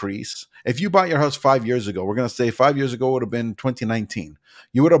decrease, if you bought your house 5 years ago, we're going to say 5 years ago would have been 2019.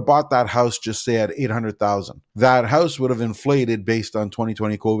 You would have bought that house just say at 800,000. That house would have inflated based on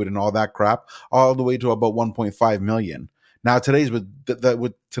 2020 COVID and all that crap, all the way to about 1.5 million. Now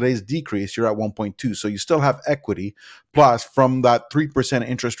with today's decrease, you're at 1.2. So you still have equity. Plus, from that 3%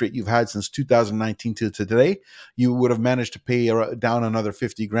 interest rate you've had since 2019 to today, you would have managed to pay down another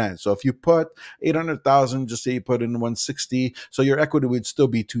 50 grand. So if you put 800,000, just say you put in 160, so your equity would still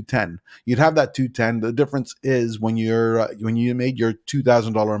be 210. You'd have that 210. The difference is when you made your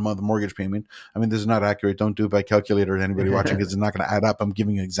 $2,000 a month mortgage payment. I mean, this is not accurate. Don't do it by calculator to anybody watching because it's not going to add up. I'm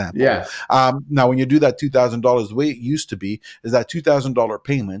giving you an example. Yeah. Now, when you do that $2,000, the way it used to be is that $2,000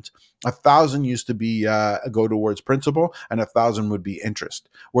 payment, 1,000 used to be go towards principal and 1,000 would be interest.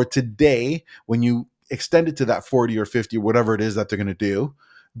 Where today, when you extended to that 40 or 50, whatever it is that they're going to do,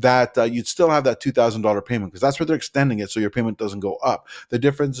 that you'd still have that $2,000 payment, because that's where they're extending it, so your payment doesn't go up. The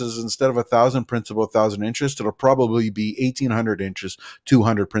difference is, instead of 1,000 principal, 1,000 interest, it'll probably be 1,800 interest,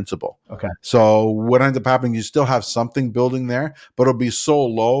 200 principal. Okay. So what ends up happening, you still have something building there, but it'll be so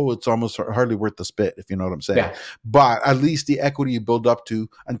low, it's almost hardly worth the spit, if you know what I'm saying. Yeah. But at least the equity you build up to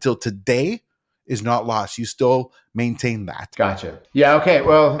until today is not lost. You still maintain that. Gotcha. Yeah. Okay.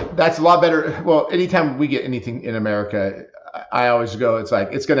 Well, that's a lot better. Well, anytime we get anything in America, I always go, it's like,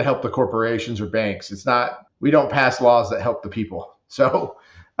 it's going to help the corporations or banks. It's not, we don't pass laws that help the people. So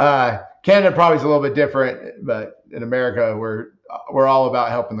Canada probably is a little bit different, but in America, we're all about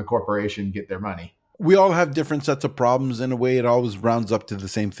helping the corporation get their money. We all have different sets of problems. In a way, it always rounds up to the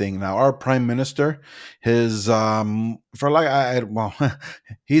same thing. Now, our prime minister, he's a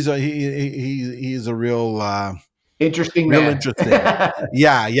real interesting real man. interesting.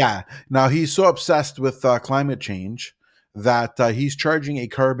 Yeah. Now, he's so obsessed with climate change that he's charging a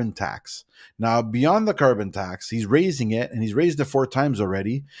carbon tax. Now, beyond the carbon tax, he's raising it, and he's raised it 4 times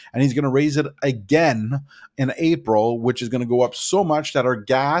already, and he's going to raise it again in April, which is going to go up so much that our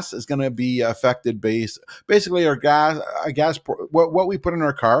gas is going to be affected. Basically, our gas, what we put in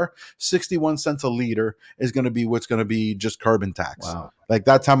our car, 61 cents a liter is going to be what's going to be just carbon tax. Wow. Like,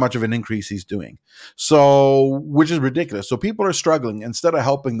 that's how much of an increase he's doing. So, which is ridiculous. So people are struggling. Instead of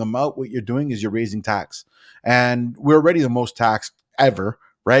helping them out, what you're doing is you're raising tax. And we're already the most taxed ever,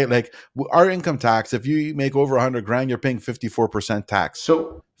 right? Like, our income tax, if you make over 100 grand, you're paying 54% tax.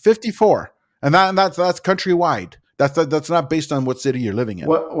 So 54. And that's countrywide. That's not based on what city you're living in.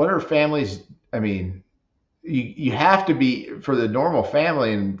 What are families? I mean, you have to be, for the normal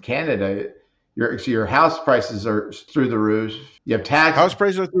family in Canada, your house prices are through the roof. You have taxes. House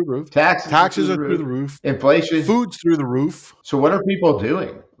prices are through the roof. Taxes are through the roof. Inflation. Food's through the roof. So what are people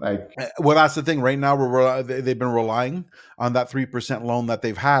doing? Like, well, that's the thing. Right now, they've been relying on that 3% loan that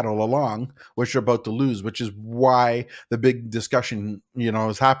they've had all along, which they're about to lose. Which is why the big discussion,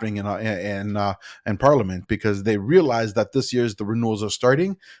 is happening in Parliament, because they realize that this year's the renewals are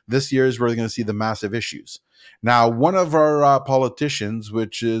starting. This year is where they're going to see the massive issues. Now, one of our politicians,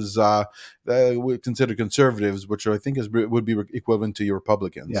 which is we consider conservatives, which I think would be equivalent to your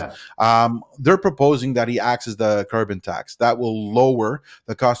Republicans, they're proposing that he axes the carbon tax. That will lower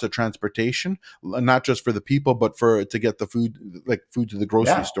the cost of transportation, not just for the people, but to get the food to the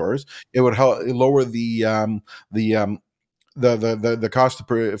grocery stores. It would help lower the cost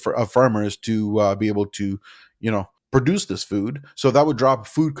of farmers to be able to, produce this food. So that would drop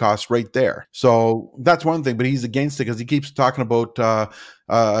food costs right there. So that's one thing, but he's against it because he keeps talking about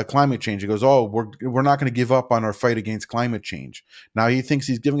climate change. He goes, we're not going to give up on our fight against climate change. Now he thinks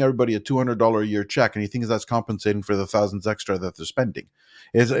he's giving everybody a $200 a year check, and he thinks that's compensating for the thousands extra that they're spending.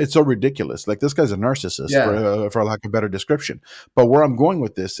 It's so ridiculous. Like, this guy's a narcissist, for lack of a better description. But where I'm going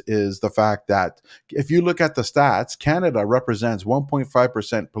with this is the fact that if you look at the stats, Canada represents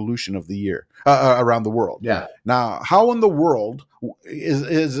 1.5% pollution of the year around the world. Yeah. Now, how in the world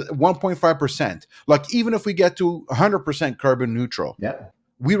is 1.5%? Like, even if we get to 100% carbon neutral,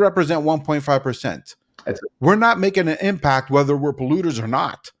 we represent 1.5%. We're not making an impact whether we're polluters or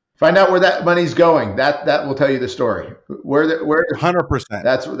not. Find out where that money's going. That will tell you the story. Where 100%.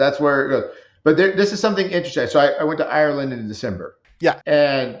 That's where it goes. But this is something interesting. So I went to Ireland in December. Yeah.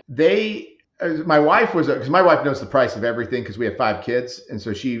 And my wife because my wife knows the price of everything because we have 5 kids, and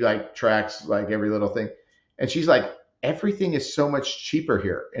so she tracks every little thing, and she's like, everything is so much cheaper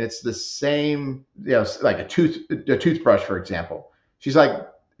here, and it's the same. Like a toothbrush, for example. She's like,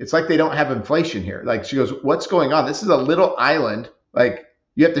 it's like they don't have inflation here. Like, she goes, what's going on? This is a little island. Like,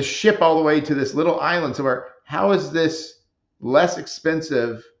 you have to ship all the way to this little island somewhere. How is this less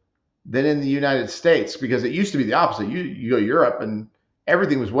expensive than in the United States? Because it used to be the opposite. You go to Europe and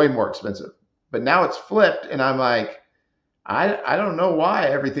everything was way more expensive. But now it's flipped, and I'm like, I don't know why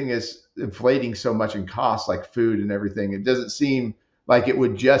everything is inflating so much in cost, like food and everything. It doesn't seem like it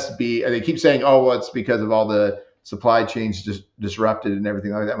would just be, they keep saying, it's because of all the supply chains disrupted and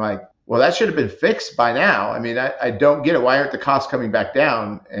everything like that. I'm like, well, that should have been fixed by now. I mean, I don't get it. Why aren't the costs coming back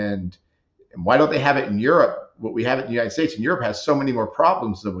down? And why don't they have it in Europe? What we have it in the United States, and Europe has so many more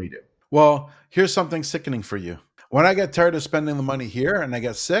problems than we do. Well, here's something sickening for you. When I get tired of spending the money here and I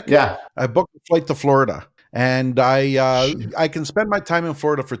get sick, I book a flight to Florida. And I can spend my time in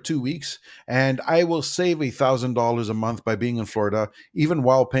Florida for 2 weeks, and I will save $1,000 a month by being in Florida, even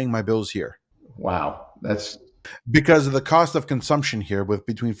while paying my bills here. Wow. That's because of the cost of consumption here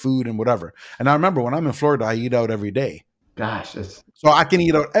between food and whatever. And I remember when I'm in Florida, I eat out every day. Gosh. So I can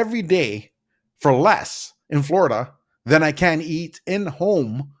eat out every day for less in Florida than I can eat in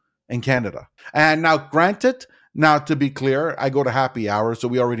home in Canada. And now, granted, now to be clear, I go to happy hour, so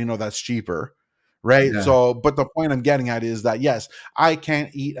we already know that's cheaper, right? Yeah. So, but the point I'm getting at is that yes, I can't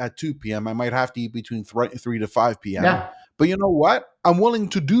eat at 2 p.m. I might have to eat between 3 to 5 p.m. Yeah. But you know what? I'm willing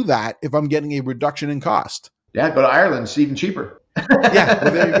to do that if I'm getting a reduction in cost. Yeah. Go to Ireland. It's even cheaper. Yeah,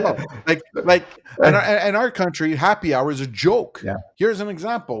 well, there you go. In our country, happy hour is a joke. Yeah. Here's an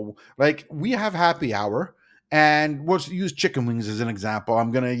example. Like, we have happy hour, and we'll use chicken wings as an example.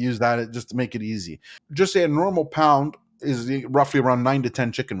 I'm going to use that just to make it easy. Just say a normal pound is roughly around 9 to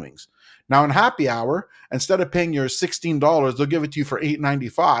 10 chicken wings. Now, in happy hour, instead of paying your $16, they'll give it to you for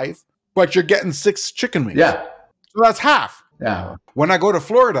 $8.95, but you're getting 6 chicken wings. Yeah. So that's half. Yeah. When I go to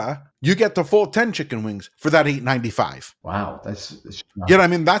Florida, you get the full 10 chicken wings for that $8.95. Wow. That's you know what I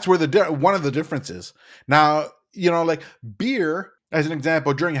mean? That's where one of the differences. Now, like beer, as an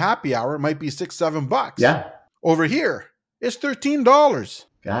example, during happy hour might be $6-7. Yeah. Over here, it's $13.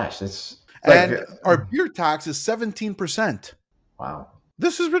 Gosh, that's and our beer tax is 17%. Wow.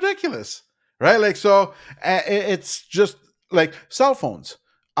 This is ridiculous, right? Like, so it's just like cell phones.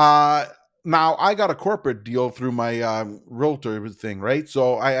 Now, I got a corporate deal through my realtor thing, right?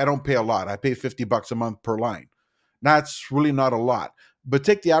 So I don't pay a lot. I pay $50 a month per line. That's really not a lot. But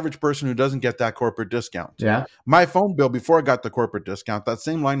take the average person who doesn't get that corporate discount. Yeah. My phone bill before I got the corporate discount, that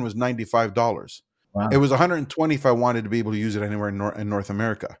same line was $95. Wow. It was $120 if I wanted to be able to use it anywhere in North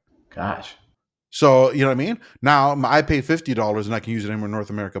America. Gosh. So, you know what I mean? Now, I pay $50 and I can use it anywhere in North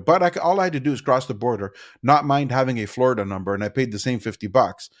America. But all I had to do is cross the border, not mind having a Florida number, and I paid the same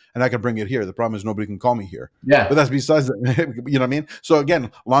 $50, and I could bring it here. The problem is nobody can call me here. Yeah. But that's besides, you know what I mean? So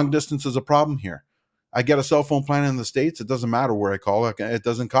again, long distance is a problem here. I get a cell phone plan in the States. It doesn't matter where I call. It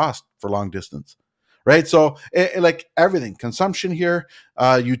doesn't cost for long distance, right? So like everything, consumption here,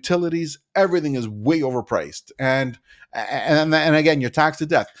 utilities, everything is way overpriced. And again, you're taxed to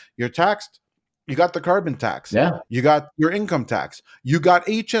death. You're taxed. You got the carbon tax. Yeah. You got your income tax. You got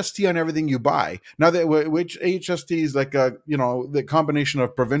HST on everything you buy. Now, which HST is like the combination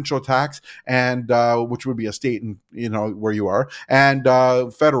of provincial tax and which would be a state and where you are, and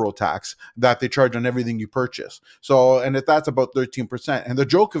federal tax that they charge on everything you purchase. So, and that's about 13%. And the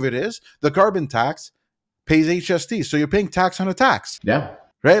joke of it is the carbon tax pays HST, so you're paying tax on a tax. Yeah.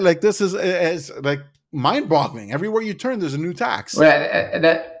 Right. Like this is like mind-boggling. Everywhere you turn, there's a new tax.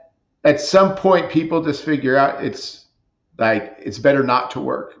 Well, at some point, people just figure out it's better not to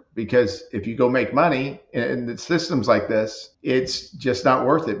work, because if you go make money in the systems like this, it's just not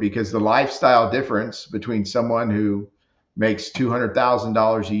worth it, because the lifestyle difference between someone who makes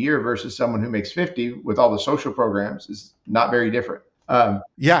 $200,000 a year versus someone who makes 50 with all the social programs is not very different.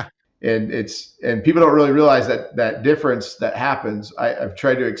 Yeah. And people don't really realize that difference that happens. I've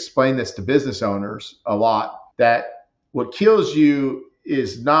tried to explain this to business owners a lot, that what kills you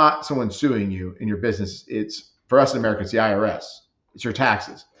is not someone suing you in your business. It's, for us in America, it's the IRS. It's your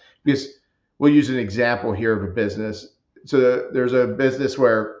taxes. Because we'll use an example here of a business. So there's a business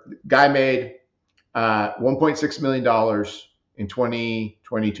where the guy made $1.6 million in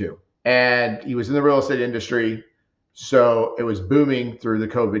 2022. And he was in the real estate industry. So it was booming through the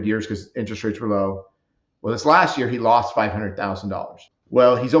COVID years because interest rates were low. Well, this last year, he lost $500,000.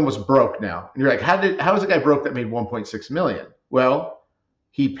 Well, he's almost broke now. And you're like, how is a guy broke that made $1.6 million? Well,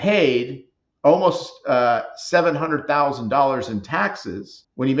 he paid almost $700,000 in taxes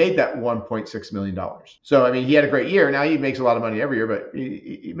when he made that $1.6 million. So, I mean, he had a great year. Now he makes a lot of money every year, but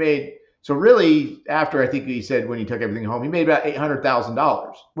he made, so really, after I think he said when he took everything home, he made about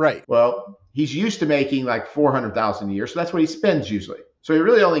 $800,000. Right. Well, he's used to making like $400,000 a year. So that's what he spends usually. So he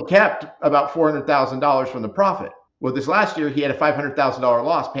really only kept about $400,000 from the profit. Well, this last year, he had a $500,000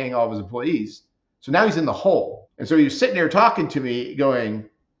 loss paying all of his employees. So now he's in the hole. And so he was sitting there talking to me going,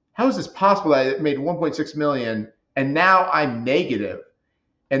 how is this possible that I made 1.6 million and now I'm negative?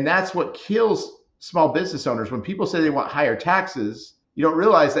 And that's what kills small business owners. When people say they want higher taxes, you don't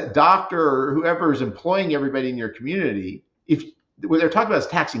realize that doctor or whoever is employing everybody in your community, what they're talking about is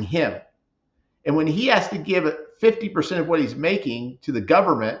taxing him. And when he has to give 50% of what he's making to the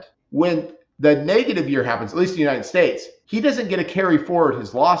government, when the negative year happens, at least in the United States, he doesn't get to carry forward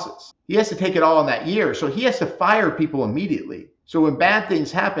his losses. He has to take it all in that year. So he has to fire people immediately. So when bad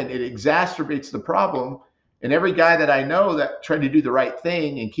things happen, it exacerbates the problem. And every guy that I know that tried to do the right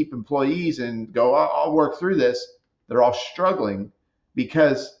thing and keep employees and go, I'll work through this, they're all struggling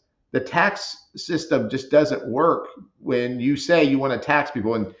because the tax system just doesn't work when you say you want to tax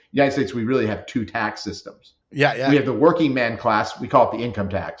people. In the United States, we really have two tax systems. Yeah. We have the working man class, we call it the income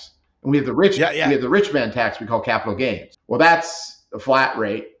tax. And we have the rich, we have the rich man tax we call capital gains. Well, that's a flat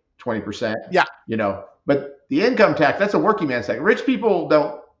rate, 20%. Yeah. But the income tax, that's a working man's tax. Rich people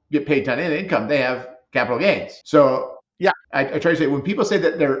get paid on income, they have capital gains. So Yeah, I try to say, when people say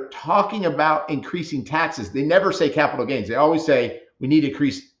that they're talking about increasing taxes, they never say capital gains. They always say we need to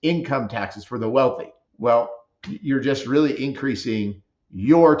increase income taxes for the wealthy. Well, you're just really increasing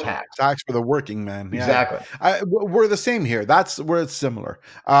your tax. tax for the working man. Yeah, Exactly. we're the same here. That's where it's similar.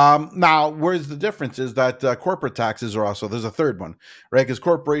 Now, where's the difference is that corporate taxes are also there's a third one, right? Because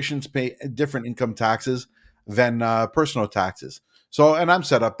corporations pay different income taxes than personal taxes. So, and I'm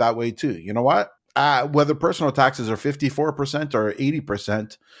set up that way too. You know what? Whether personal taxes are 54% or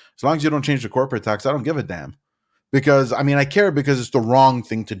 80%, as long as you don't change the corporate tax, I don't give a damn. Because I mean, I care because it's the wrong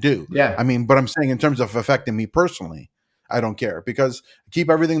thing to do. I Yeah. mean, but I'm saying in terms of affecting me personally, I don't care because keep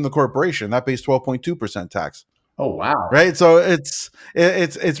everything in the corporation that pays 12.2% tax, Oh, wow. right? So it's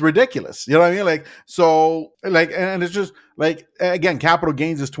ridiculous. You know what I mean? Like so, like, and it's just like again, capital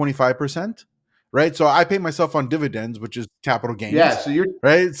gains is 25%, right? So I pay myself on dividends, which is capital Yeah. gains, So you're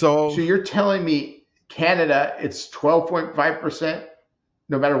right? so So you're telling me Canada, it's 12.5%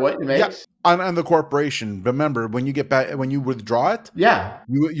 no matter what it yeah, makes? on the corporation. Remember when you get back when you withdraw it, Yeah.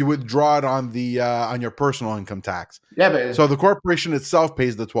 you withdraw it on your personal income tax. Yeah, but So the corporation itself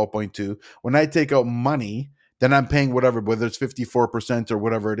pays the 12.2. When I take out money, then I'm paying whatever, whether it's 54% or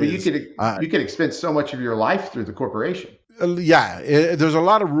whatever it but you is. could you could expense so much of your life through the corporation. Yeah, there's a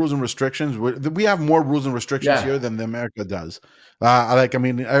lot of rules and restrictions. We have more rules and restrictions Yeah. here than the America does. Like, I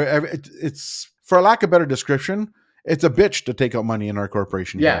mean, it's for lack of better description, it's a bitch to take out money in our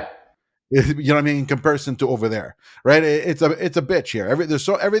corporation here. Yeah. You know what I mean? In comparison to over there, right? It's a bitch here.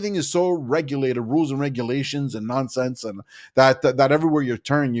 Everything is so regulated, rules and regulations and nonsense, and that everywhere you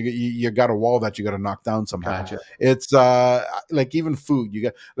turn, you got a wall that you got to knock down somehow. Gotcha. It's like even food. You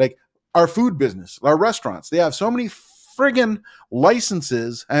got like our food business, our restaurants. They have so many friggin'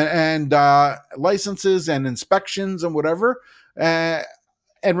 licenses and licenses and inspections and whatever uh,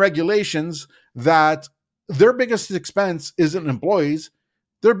 and regulations that their biggest expense isn't employees,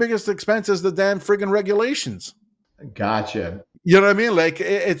 their biggest expense is the damn friggin' regulations. Gotcha. You know what I mean? Like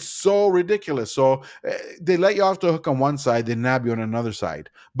it's so ridiculous. So they let you off the hook on one side, they nab you on another side.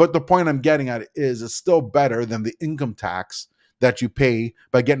 But the point I'm getting at is it's still better than the income tax that you pay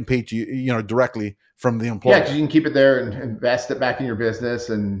by getting paid to directly from the Yeah, because employer. you can keep it there and invest it back in your business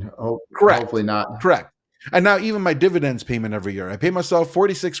and hopefully Correct. not. Correct. And now even my dividends payment every year, I pay myself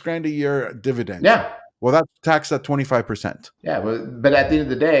 46 grand a year dividends. Yeah. Well, that's taxed at 25%. Yeah, but at the end of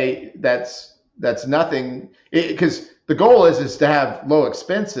the day, that's nothing, because the goal is to have low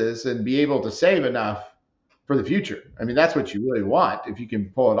expenses and be able to save enough for the future. I mean, that's what you really want if you can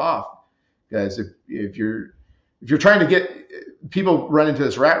pull it off. Because if you're trying to get people run into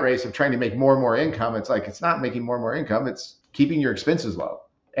this rat race of trying to make more and more income, it's like it's not making more and more income. It's keeping your expenses low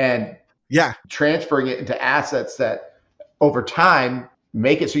and Yeah. transferring it into assets that over time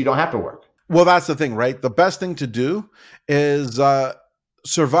make it so you don't have to work. Well, that's the thing, right? The best thing to do is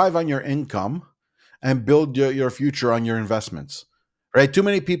survive on your income and build your future on your investments, right? Too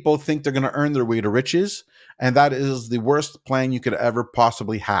many people think they're going to earn their way to riches, and that is the worst plan you could ever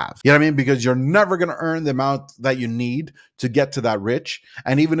possibly have. You know what I mean? Because you're never going to earn the amount that you need to get to that rich.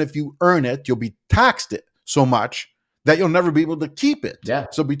 And even if you earn it, you'll be taxed it so much that you'll never be able to keep it. Yeah.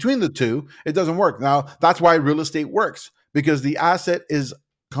 So between the two, it doesn't work. Now, that's why real estate works because the asset is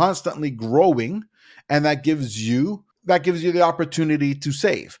constantly growing and that gives you the opportunity to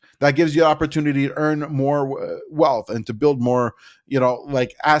save, that gives you the opportunity to earn more wealth and to build more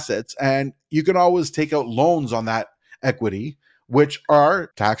like assets, and you can always take out loans on that equity which are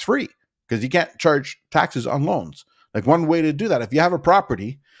tax free because you can't charge taxes on loans. Like one way to do that, if you have a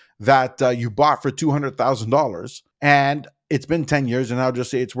property that you bought for $200,000 and it's been 10 years and I'll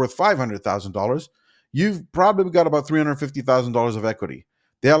just say it's worth $500,000, you've probably got about $350,000 of equity.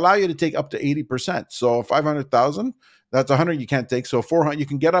 They allow you to take up to 80%. So 500,000, that's 100 you can't take. So 400 you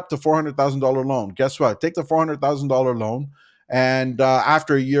can get up to $400,000 loan. Guess what? Take the $400,000 loan and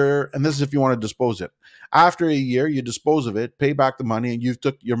after a year, and this is if you want to dispose it. After a year, you dispose of it, pay back the money, and you've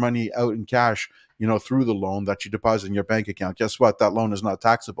took your money out in cash, through the loan that you deposit in your bank account. Guess what? That loan is not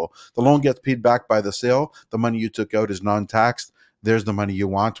taxable. The loan gets paid back by the sale. The money you took out is non-taxed. There's the money you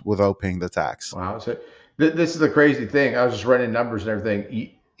want without paying the tax. Wow. So this is the crazy thing. I was just running numbers and everything.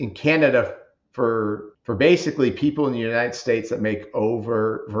 In Canada, for basically people in the United States that make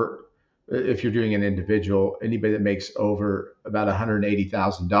over, if you're doing an individual, anybody that makes over about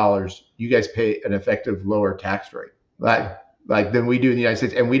 $180,000, you guys pay an effective lower tax rate. Like like than we do in the United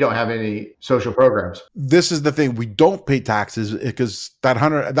States, and we don't have any social programs. This is the thing. We don't pay taxes because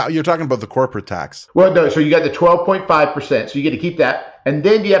you're talking about the corporate tax. Well, no, so you got the 12.5%, so you get to keep that, and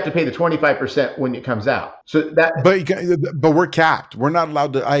then you have to pay the 25% when it comes out. So that, but we're capped. We're not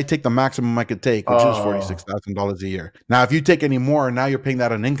allowed to. I take the maximum I could take, which is $46,000 a year. Now, if you take any more, now you're paying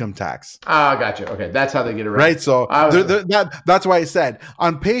that on income tax. Gotcha. Okay, that's how they get around. Right. So that's why I said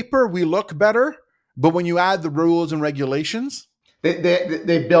on paper we look better, but when you add the rules and regulations,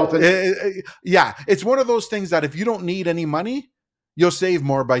 they built it. Yeah, it's one of those things that if you don't need any money, you'll save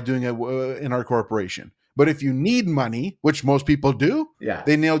more by doing it in our corporation. But if you need money, which most people do,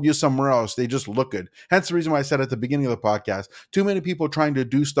 they nailed you somewhere else. They just look good. Hence the reason why I said at the beginning of the podcast, too many people trying to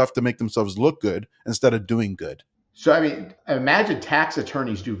do stuff to make themselves look good instead of doing good. So, I mean, I imagine tax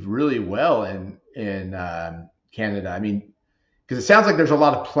attorneys do really well in Canada. I mean, because it sounds like there's a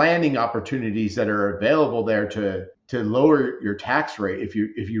lot of planning opportunities that are available there to lower your tax rate if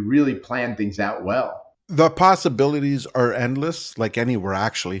you really plan things out well. The possibilities are endless, like anywhere,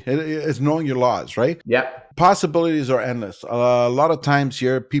 actually. It's knowing your laws, right? Yeah. Possibilities are endless. A lot of times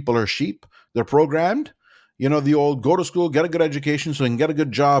here, people are sheep. They're programmed. You know, the old go to school, get a good education so you can get a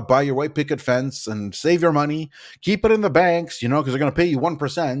good job, buy your white picket fence and save your money, keep it in the banks, you know, because they're going to pay you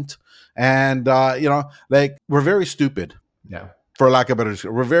 1%. And, you know, like we're very stupid. Yeah. For lack of a better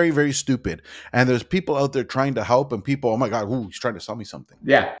description, we're very, very stupid. And there's people out there trying to help, and people, oh my God, he's trying to sell me something.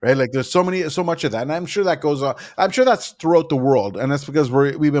 Yeah. Right. Like there's so much of that. And I'm sure that goes on. I'm sure that's throughout the world. And that's because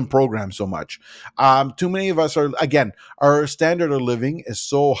we've been programmed so much. Too many of us are, again, our standard of living is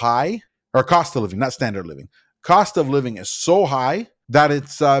so high, or cost of living, not standard of living. Cost of living is so high that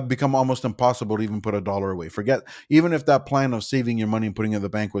it's become almost impossible to even put a dollar away. Forget, even if that plan of saving your money and putting it in the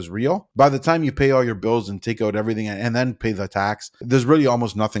bank was real, by the time you pay all your bills and take out everything and then pay the tax, there's really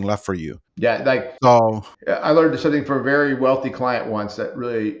almost nothing left for you. Yeah, like so, I learned something from a very wealthy client once that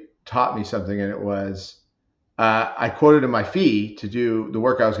really taught me something, and it was, I quoted him my fee to do the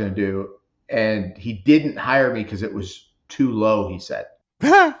work I was going to do, and he didn't hire me because it was too low, he said.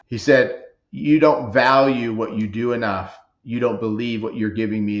 He said, you don't value what you do enough. You don't believe what you're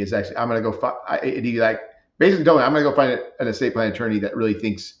giving me is actually, I'm going to go he like basically told me, I'm going to go find an estate plan attorney that really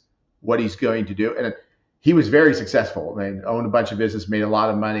thinks what he's going to do. And he was very successful. I mean, owned a bunch of business, made a lot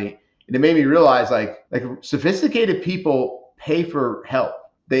of money. And it made me realize like sophisticated people pay for help.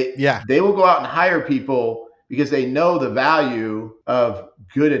 They will go out and hire people because they know the value of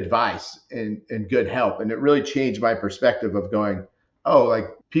good advice and good help. And it really changed my perspective of going, oh, like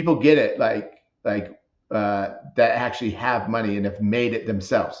people get it. That actually have money and have made it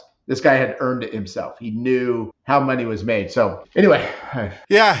themselves. This guy had earned it himself. He knew how money was made. So anyway.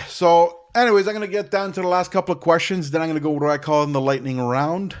 Yeah. So anyways, I'm going to get down to the last couple of questions. Then I'm going to go what I call in the lightning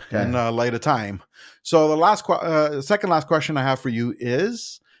round in light of time. So the second last question I have for you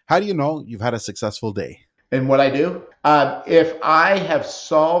is, how do you know you've had a successful day? And what I do? If I have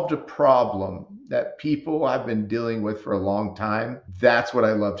solved a problem that people have been dealing with for a long time, that's what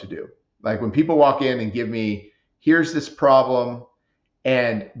I love to do. Like when people walk in and give me, here's this problem,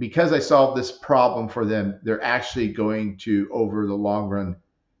 and because I solved this problem for them, they're actually going to, over the long run,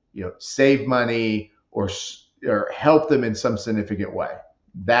 you know, save money or help them in some significant way.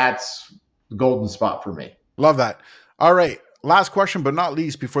 That's the golden spot for me. Love that. All right. Last question, but not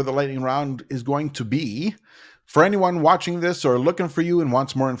least, before the lightning round is going to be, for anyone watching this or looking for you and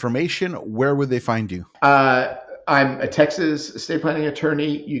wants more information, where would they find you? I'm a Texas estate planning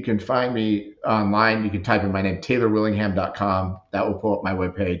attorney. You can find me online. You can type in my name, taylorwillingham.com. That will pull up my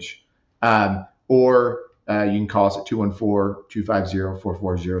webpage. Or you can call us at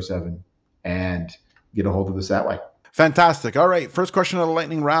 214-250-4407 and get a hold of us that way. Fantastic. All right. First question of the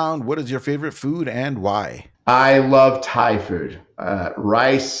lightning round. What is your favorite food and why? I love Thai food,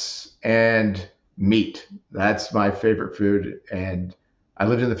 rice and meat. That's my favorite food. And I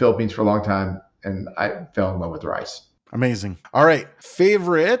lived in the Philippines for a long time, and I fell in love with rice. Amazing. All right.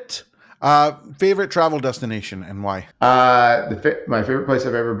 Favorite travel destination and why? My favorite place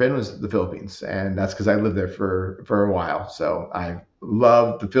I've ever been was the Philippines, and that's because I lived there for a while. So I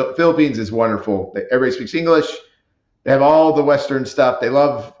love the Philippines. Is wonderful. Everybody speaks English. They have all the Western stuff. They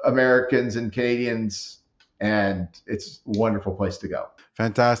love Americans and Canadians, and it's a wonderful place to go.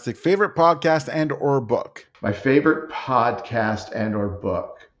 Fantastic. Favorite podcast and or book? My favorite podcast and or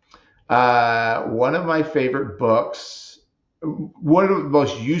book. One of my favorite books, one of the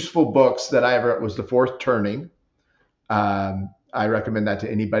most useful books that I ever was The Fourth Turning. I recommend that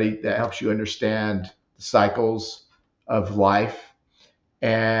to anybody. That helps you understand the cycles of life.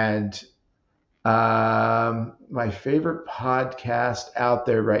 And my favorite podcast out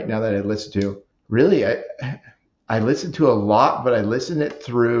there right now that I listen to, really, I listen to a lot, but I listen it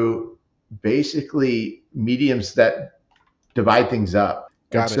through basically mediums that divide things up.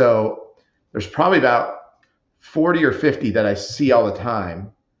 And Got it. so there's probably about 40 or 50 that I see all the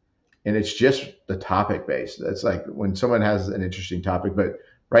time. And it's just the topic based. That's like when someone has an interesting topic. But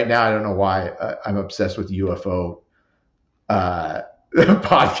right now, I don't know why I'm obsessed with UFO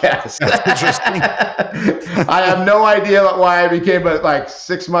podcast. That's interesting. I have no idea why I became like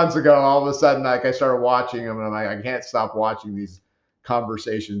 6 months ago. All of a sudden, like I started watching them, and I'm like, I can't stop watching these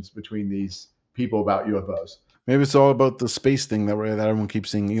conversations between these people about UFOs. Maybe it's all about the space thing that everyone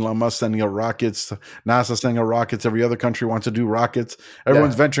keeps seeing. Elon Musk sending out rockets, NASA sending out rockets. Every other country wants to do rockets.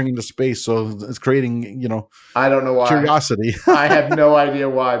 Everyone's venturing into space, so it's creating, I don't know why. Curiosity. I have no idea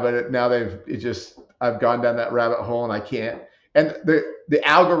why, but now I've gone down that rabbit hole, and I can't. And the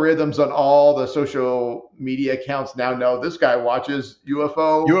algorithms on all the social media accounts now know this guy watches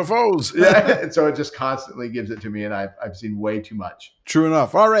UFOs. Yeah, and so it just constantly gives it to me, and I've seen way too much. True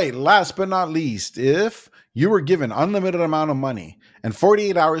enough. All right. Last but not least, if you were given unlimited amount of money and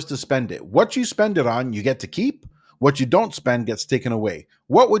 48 hours to spend it, what you spend it on, you get to keep. What you don't spend gets taken away.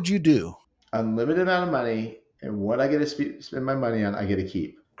 What would you do? Unlimited amount of money, and what I get to spend my money on, I get to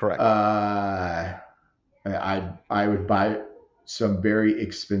keep. Correct. I would buy some very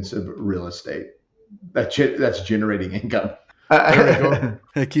expensive real estate that's generating income. There we go.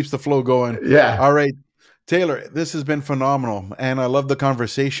 It keeps the flow going. Yeah. All right. Taylor, this has been phenomenal, and I love the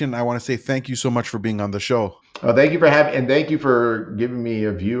conversation. I want to say thank you so much for being on the show. Well, thank you for having, and thank you for giving me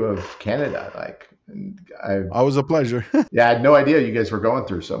a view of Canada. Always a pleasure. Yeah, I had no idea you guys were going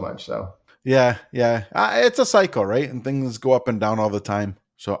through so much. So yeah. It's a cycle, right? And things go up and down all the time.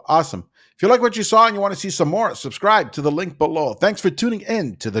 So awesome. If you like what you saw and you want to see some more, subscribe to the link below. Thanks for tuning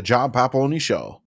in to the John Papaloni Show.